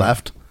 and people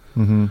laughed.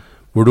 Mm-hmm.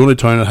 We're the only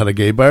town that had a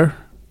gay bar,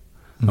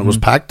 and it was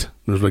packed.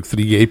 There was like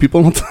 3 gay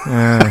people in it.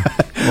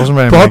 It wasn't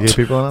very many gay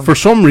people in it. For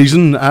some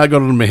reason, I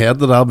got it in my head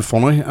that I'll be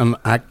funny and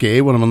act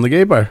gay when I'm in the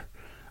gay bar.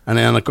 And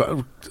then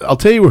I'll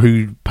tell you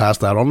who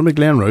passed that on to me,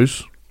 Glenn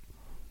Rouse.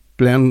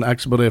 Glenn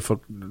acts a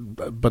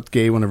bit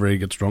gay whenever he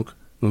gets drunk.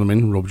 You know what I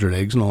mean? Rubs your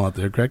legs and all that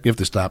there, correct? You have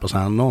to slap his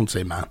hand on and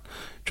say, man,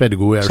 tried to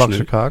go with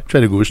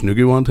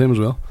Snooky one time as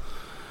well.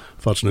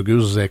 Thought Snooky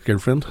was his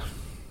ex-girlfriend.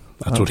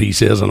 That's what he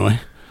says anyway.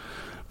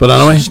 But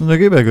anyway,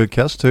 Snooky be a good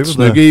kiss too.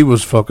 Snooky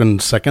was fucking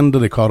sickened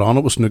that he caught on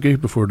it with Snooky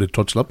before they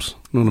touched lips.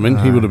 You know what I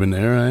mean? He would have been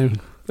there.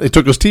 He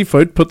took his teeth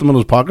out, put them in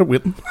his pocket,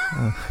 waiting.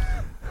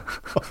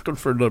 Fucking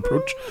for the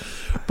approach.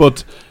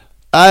 But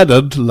I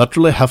did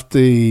literally have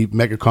to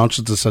make a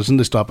conscious decision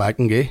to stop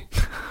acting gay.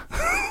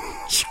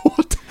 So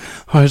what?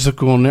 How's it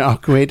going there? Oh,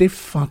 great,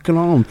 fucking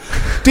on.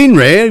 Dean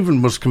Ray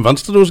even was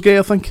convinced that I was gay,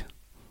 I think.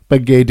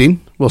 Big gay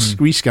Dean. Well,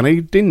 wee skinny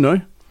Dean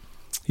now.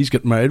 He's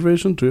getting married very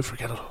soon too.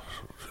 Forget it.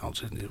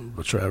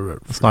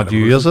 It's not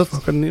you, is it?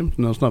 Fucking name.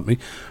 No, it's not me.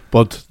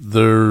 But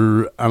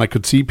there, and I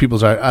could see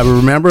people's eyes. I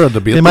remember a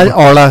debate. They might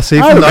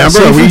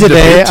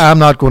today. I'm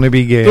not going to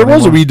be gay. There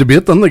was a wee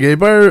debate in the gay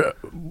bar,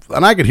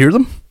 and I could hear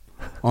them.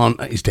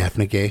 He's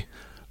definitely gay.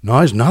 No,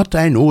 he's not.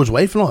 I know his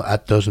wife and all.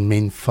 That doesn't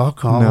mean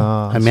fuck all.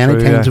 No, how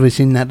many times have we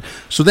seen that?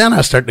 So then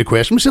I started to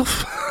question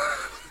myself.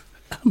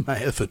 Am I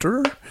a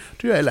footer?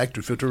 Do I like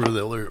to footer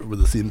with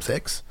the same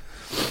sex?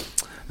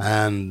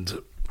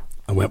 And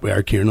I went with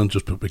our Kieran and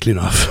just put me clean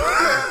off.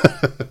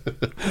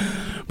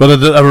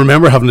 But I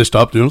remember having to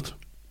stop doing it.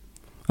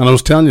 And I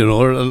was telling you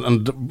another,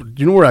 and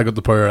you know where I got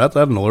the power at?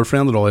 I had another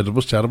friend that all I did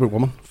was chat about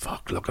women.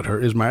 Fuck, look at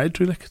her. He's married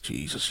to, like,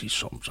 Jesus, she's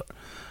something.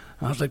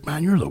 I was like,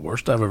 man, you're the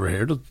worst I've ever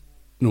heard of.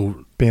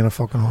 No, being a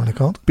fucking horny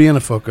cunt. Being a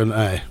fucking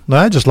aye. No,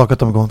 I just look at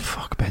them going,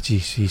 fuck, bet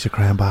he's a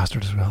crying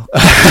bastard as well.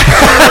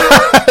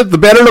 The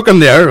better looking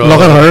there.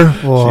 Look at her.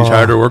 She's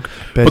harder work.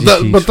 But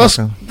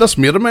this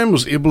mate of mine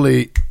was able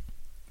to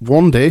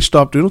one day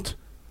stop doing it.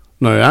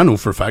 Now I know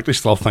for a fact he's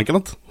still thinking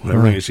it,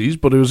 everything he sees,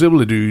 but he was able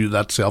to do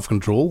that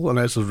self-control. And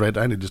I said, right,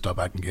 I need to stop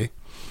acting gay,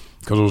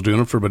 because I was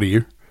doing it for about a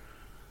year.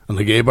 And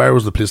the gay bar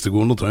was the place to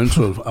go in the town,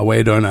 so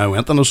away down I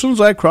went. And as soon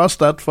as I crossed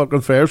that fucking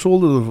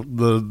threshold of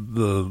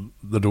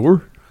the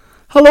door,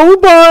 hello,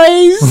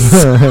 boys.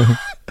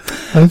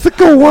 How's it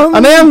going?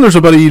 And then there's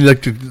a bit of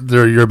like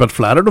you're a bit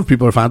flattered if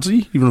people are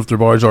fancy, even if they're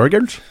boys or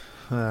girls.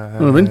 You know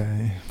what I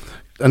mean?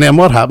 And then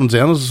what happens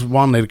then is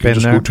one night it can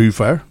just go too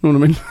far. You know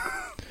what I mean?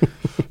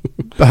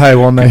 Hi,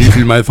 one night. You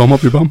feel my thumb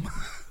up your bum.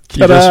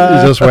 You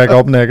just wake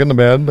up naked in the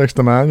bed next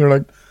to man. You're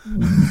like,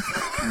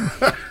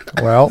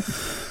 well.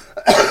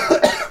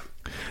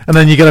 And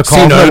then you get a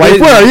call from your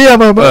wife. Where are you?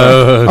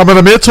 I'm at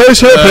a mate's house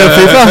here playing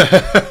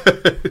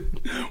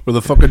FIFA. With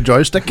a fucking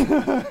joystick.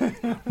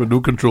 With no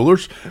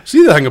controllers.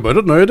 See the thing about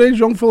it nowadays,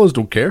 young fellas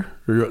don't care.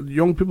 Or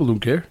young people don't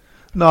care.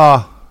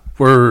 No.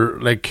 We're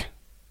like...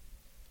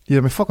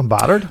 You'd be fucking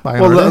battered.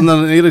 Well, in the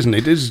 80s and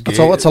 80s,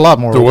 it's a lot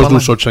more. There was no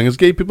such thing as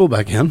gay people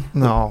back then.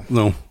 No.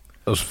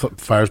 As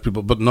far as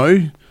people. But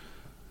now...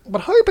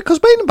 But how? Because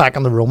being back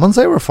in the Romans,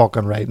 they were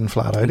fucking riding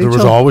flat out. There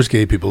was always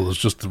gay people. It's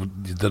just you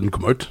didn't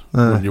come out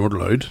when you weren't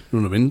allowed. You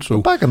know what I mean? So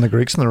but back in the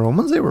Greeks and the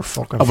Romans, they were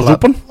fucking. I was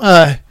open.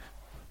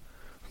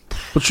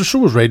 But so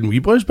was riding wee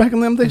boys back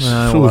in them days.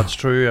 Well, that's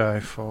true.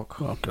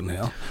 Fucking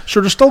hell.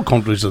 Sure, there's still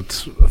countries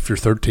that if you're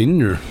 13,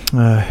 you're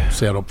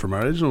set up for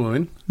marriage. You know what I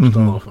mean?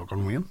 Still a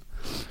fucking win.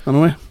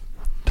 Anyway,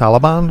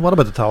 Taliban. What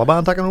about the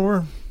Taliban taking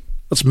over?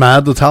 It's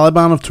mad. The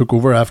Taliban have took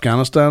over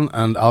Afghanistan,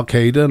 and Al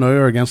Qaeda now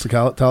are against the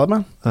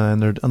Taliban.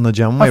 And they're in the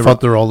gym. I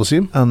thought they're all the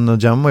same. And the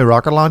gym with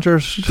rocket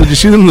launchers. Did you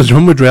see them in the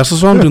gym with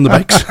dresses on doing the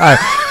bikes?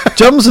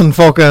 Gyms and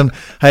fucking.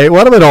 Hey,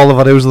 what about all the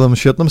videos of them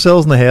shooting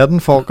themselves in the head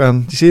and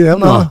fucking? Do you see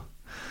them? No.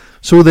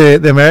 So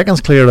the Americans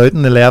cleared out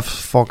and they left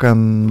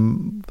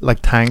fucking like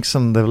tanks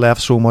and they've left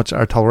so much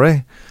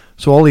artillery.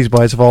 So all these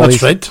boys have all these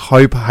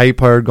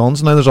high-powered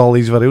guns. Now there's all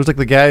these videos, like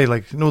the guy,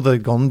 like the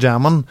gun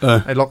jamming,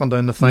 looking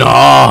down the thing,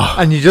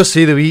 and you just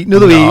see the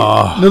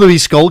wee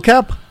skull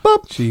cap.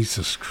 Boop.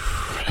 Jesus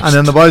Christ! And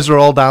then the boys are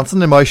all dancing.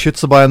 The boy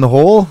shoots the boy in the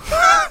hole.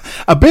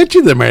 I bet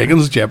you the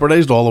Americans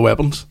jeopardised all the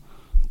weapons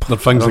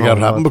that things like that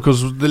happened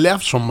because they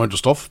left some amount of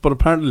stuff, but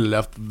apparently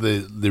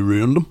they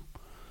ruined them.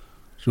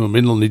 So I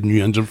mean, they'll need a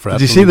new engine for that.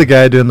 Did you see the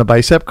guy doing the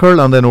bicep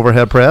curl and then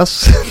overhead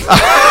press?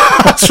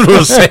 That's what I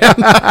was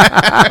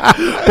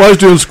saying. Boys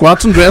doing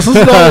squats and dresses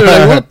and all.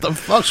 Like, what the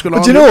fuck's going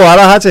on? But you know what?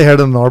 I actually heard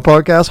in our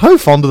podcast, how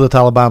fun do the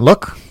Taliban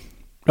look?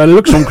 They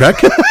look some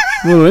crack.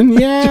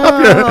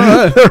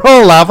 Yeah. They're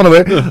all laughing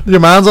away. Your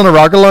man's on a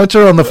rocket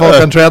launcher on the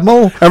fucking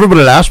treadmill.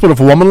 Everybody laughs, but if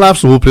a woman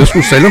laughs, the whole place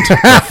goes silent.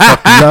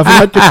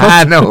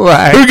 No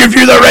way. Who gives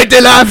you the right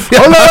to laugh?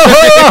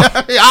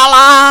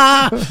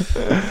 Allah!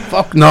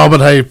 Fuck no, but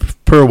hey,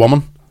 poor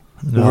woman.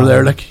 over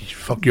there. Like,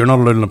 fuck, you're not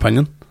allowed an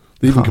opinion.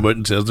 They even come out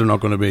and says they're not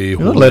going to be You're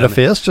not allowed a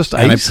face, just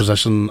any ice.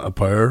 position of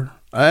power.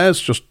 It's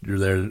just you're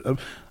there,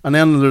 and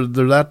then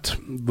they're that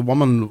the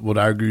woman would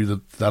argue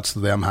that that's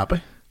them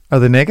happy. Are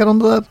they naked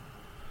under that?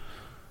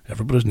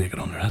 Everybody's naked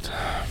under that.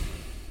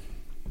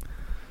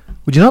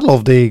 Would you not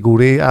love to go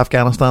to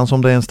Afghanistan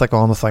someday and stick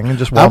on the thing and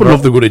just walk I would around?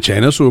 love to go to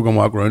China so we can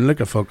walk around like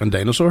a fucking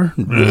dinosaur.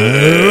 Knocking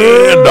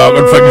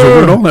things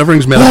over and all.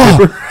 Everything's made of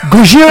paper.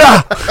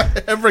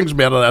 Gojira! Everything's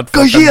made of that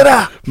fucking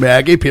Gojira!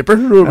 Maggie paper.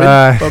 You know what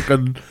I mean?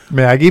 Fucking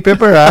Miyagi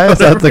paper, aye? Is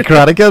that the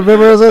Karate Kid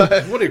paper, is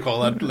it? what do you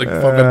call that? Like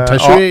fucking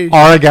tissue.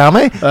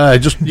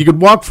 Origami? Just you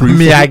could walk through.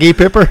 Miyagi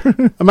paper.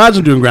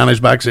 Imagine doing granny's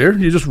backs here.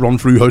 You just run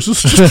through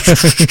houses.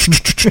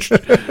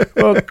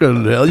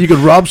 Fucking hell! You could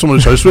rob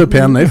someone's house with a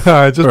pen knife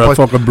Just or a push-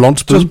 fucking blunt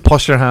spoon. Just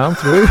push your hand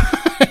through.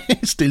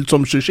 Steal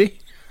some sushi.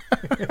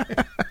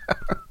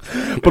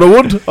 But I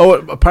would. Oh,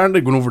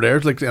 apparently going over there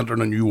is like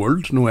entering a new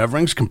world. No,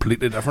 everything's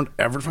completely different.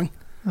 Everything.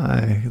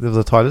 Aye, there's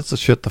the toilets to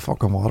shoot the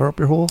fucking water up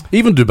your hole.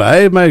 Even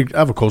Dubai. I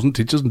have a cousin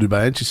teaches in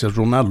Dubai, and she says,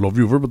 "Ronan, I'd love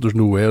you over, but there's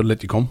no way I'd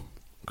let you come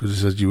because he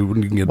says you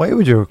wouldn't even get. Why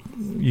would you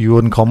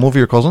wouldn't come with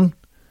your cousin?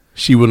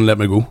 She wouldn't let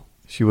me go.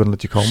 She wouldn't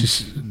let you come.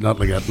 She's not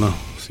like that. No,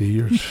 see,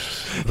 you're.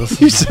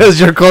 He says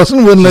your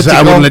cousin wouldn't She let said, you I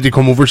come. wouldn't let you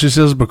come over, she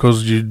says,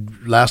 because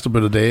you'd last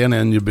about a day and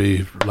then you'd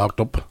be locked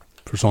up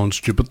for something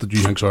stupid that you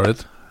think's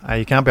alright.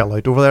 You can't be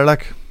allowed over there,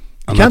 like. You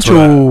And can't that's what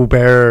show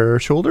bare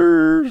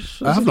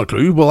shoulders. I have no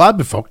clue. Well, I'd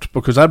be fucked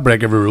because I'd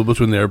break every rule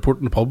between the airport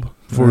and the pub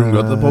before we even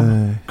got to the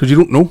pub. Because you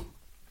don't know. You know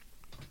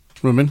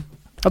what I mean?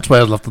 That's why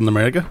I left in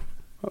America.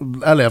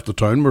 I left the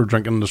town where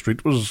drinking in the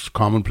street was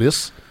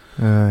commonplace.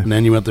 And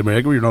then you went to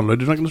America where you're not allowed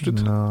to drink in the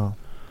street. No.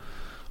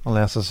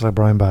 Unless it's a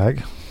brown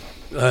bag.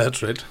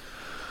 That's right.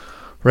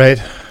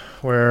 Right.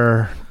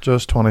 We're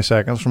just 20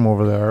 seconds from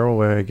over there.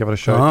 We'll give it a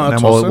shot. And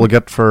that's then awesome. we'll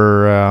get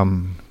for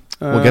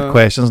we'll get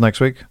questions next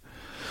week.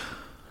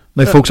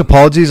 Now, folks,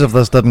 apologies if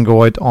this didn't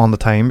go out on the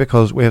time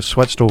because we have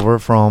switched over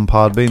from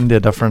Podbean to a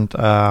different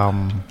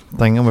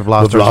thing, and we've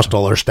lost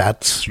all our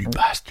stats, you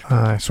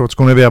bastard. so it's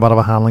going to be a bit of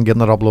a handling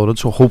getting it uploaded.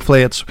 So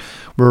hopefully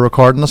we're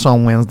recording this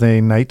on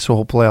Wednesday night, so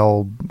hopefully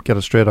I'll get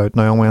it straight out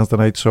now on Wednesday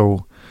night.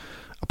 So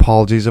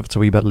apologies if it's a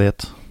wee bit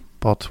late,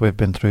 but we've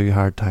been through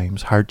hard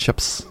times,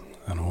 hardships.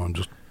 I know,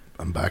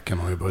 I'm back, you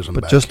know, boys, I'm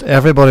But back. just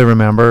everybody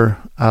remember,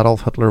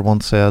 Adolf Hitler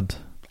once said,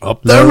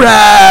 Up the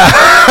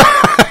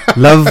rat!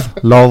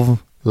 live,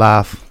 love,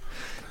 laugh.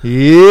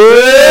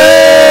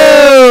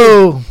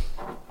 Yeah!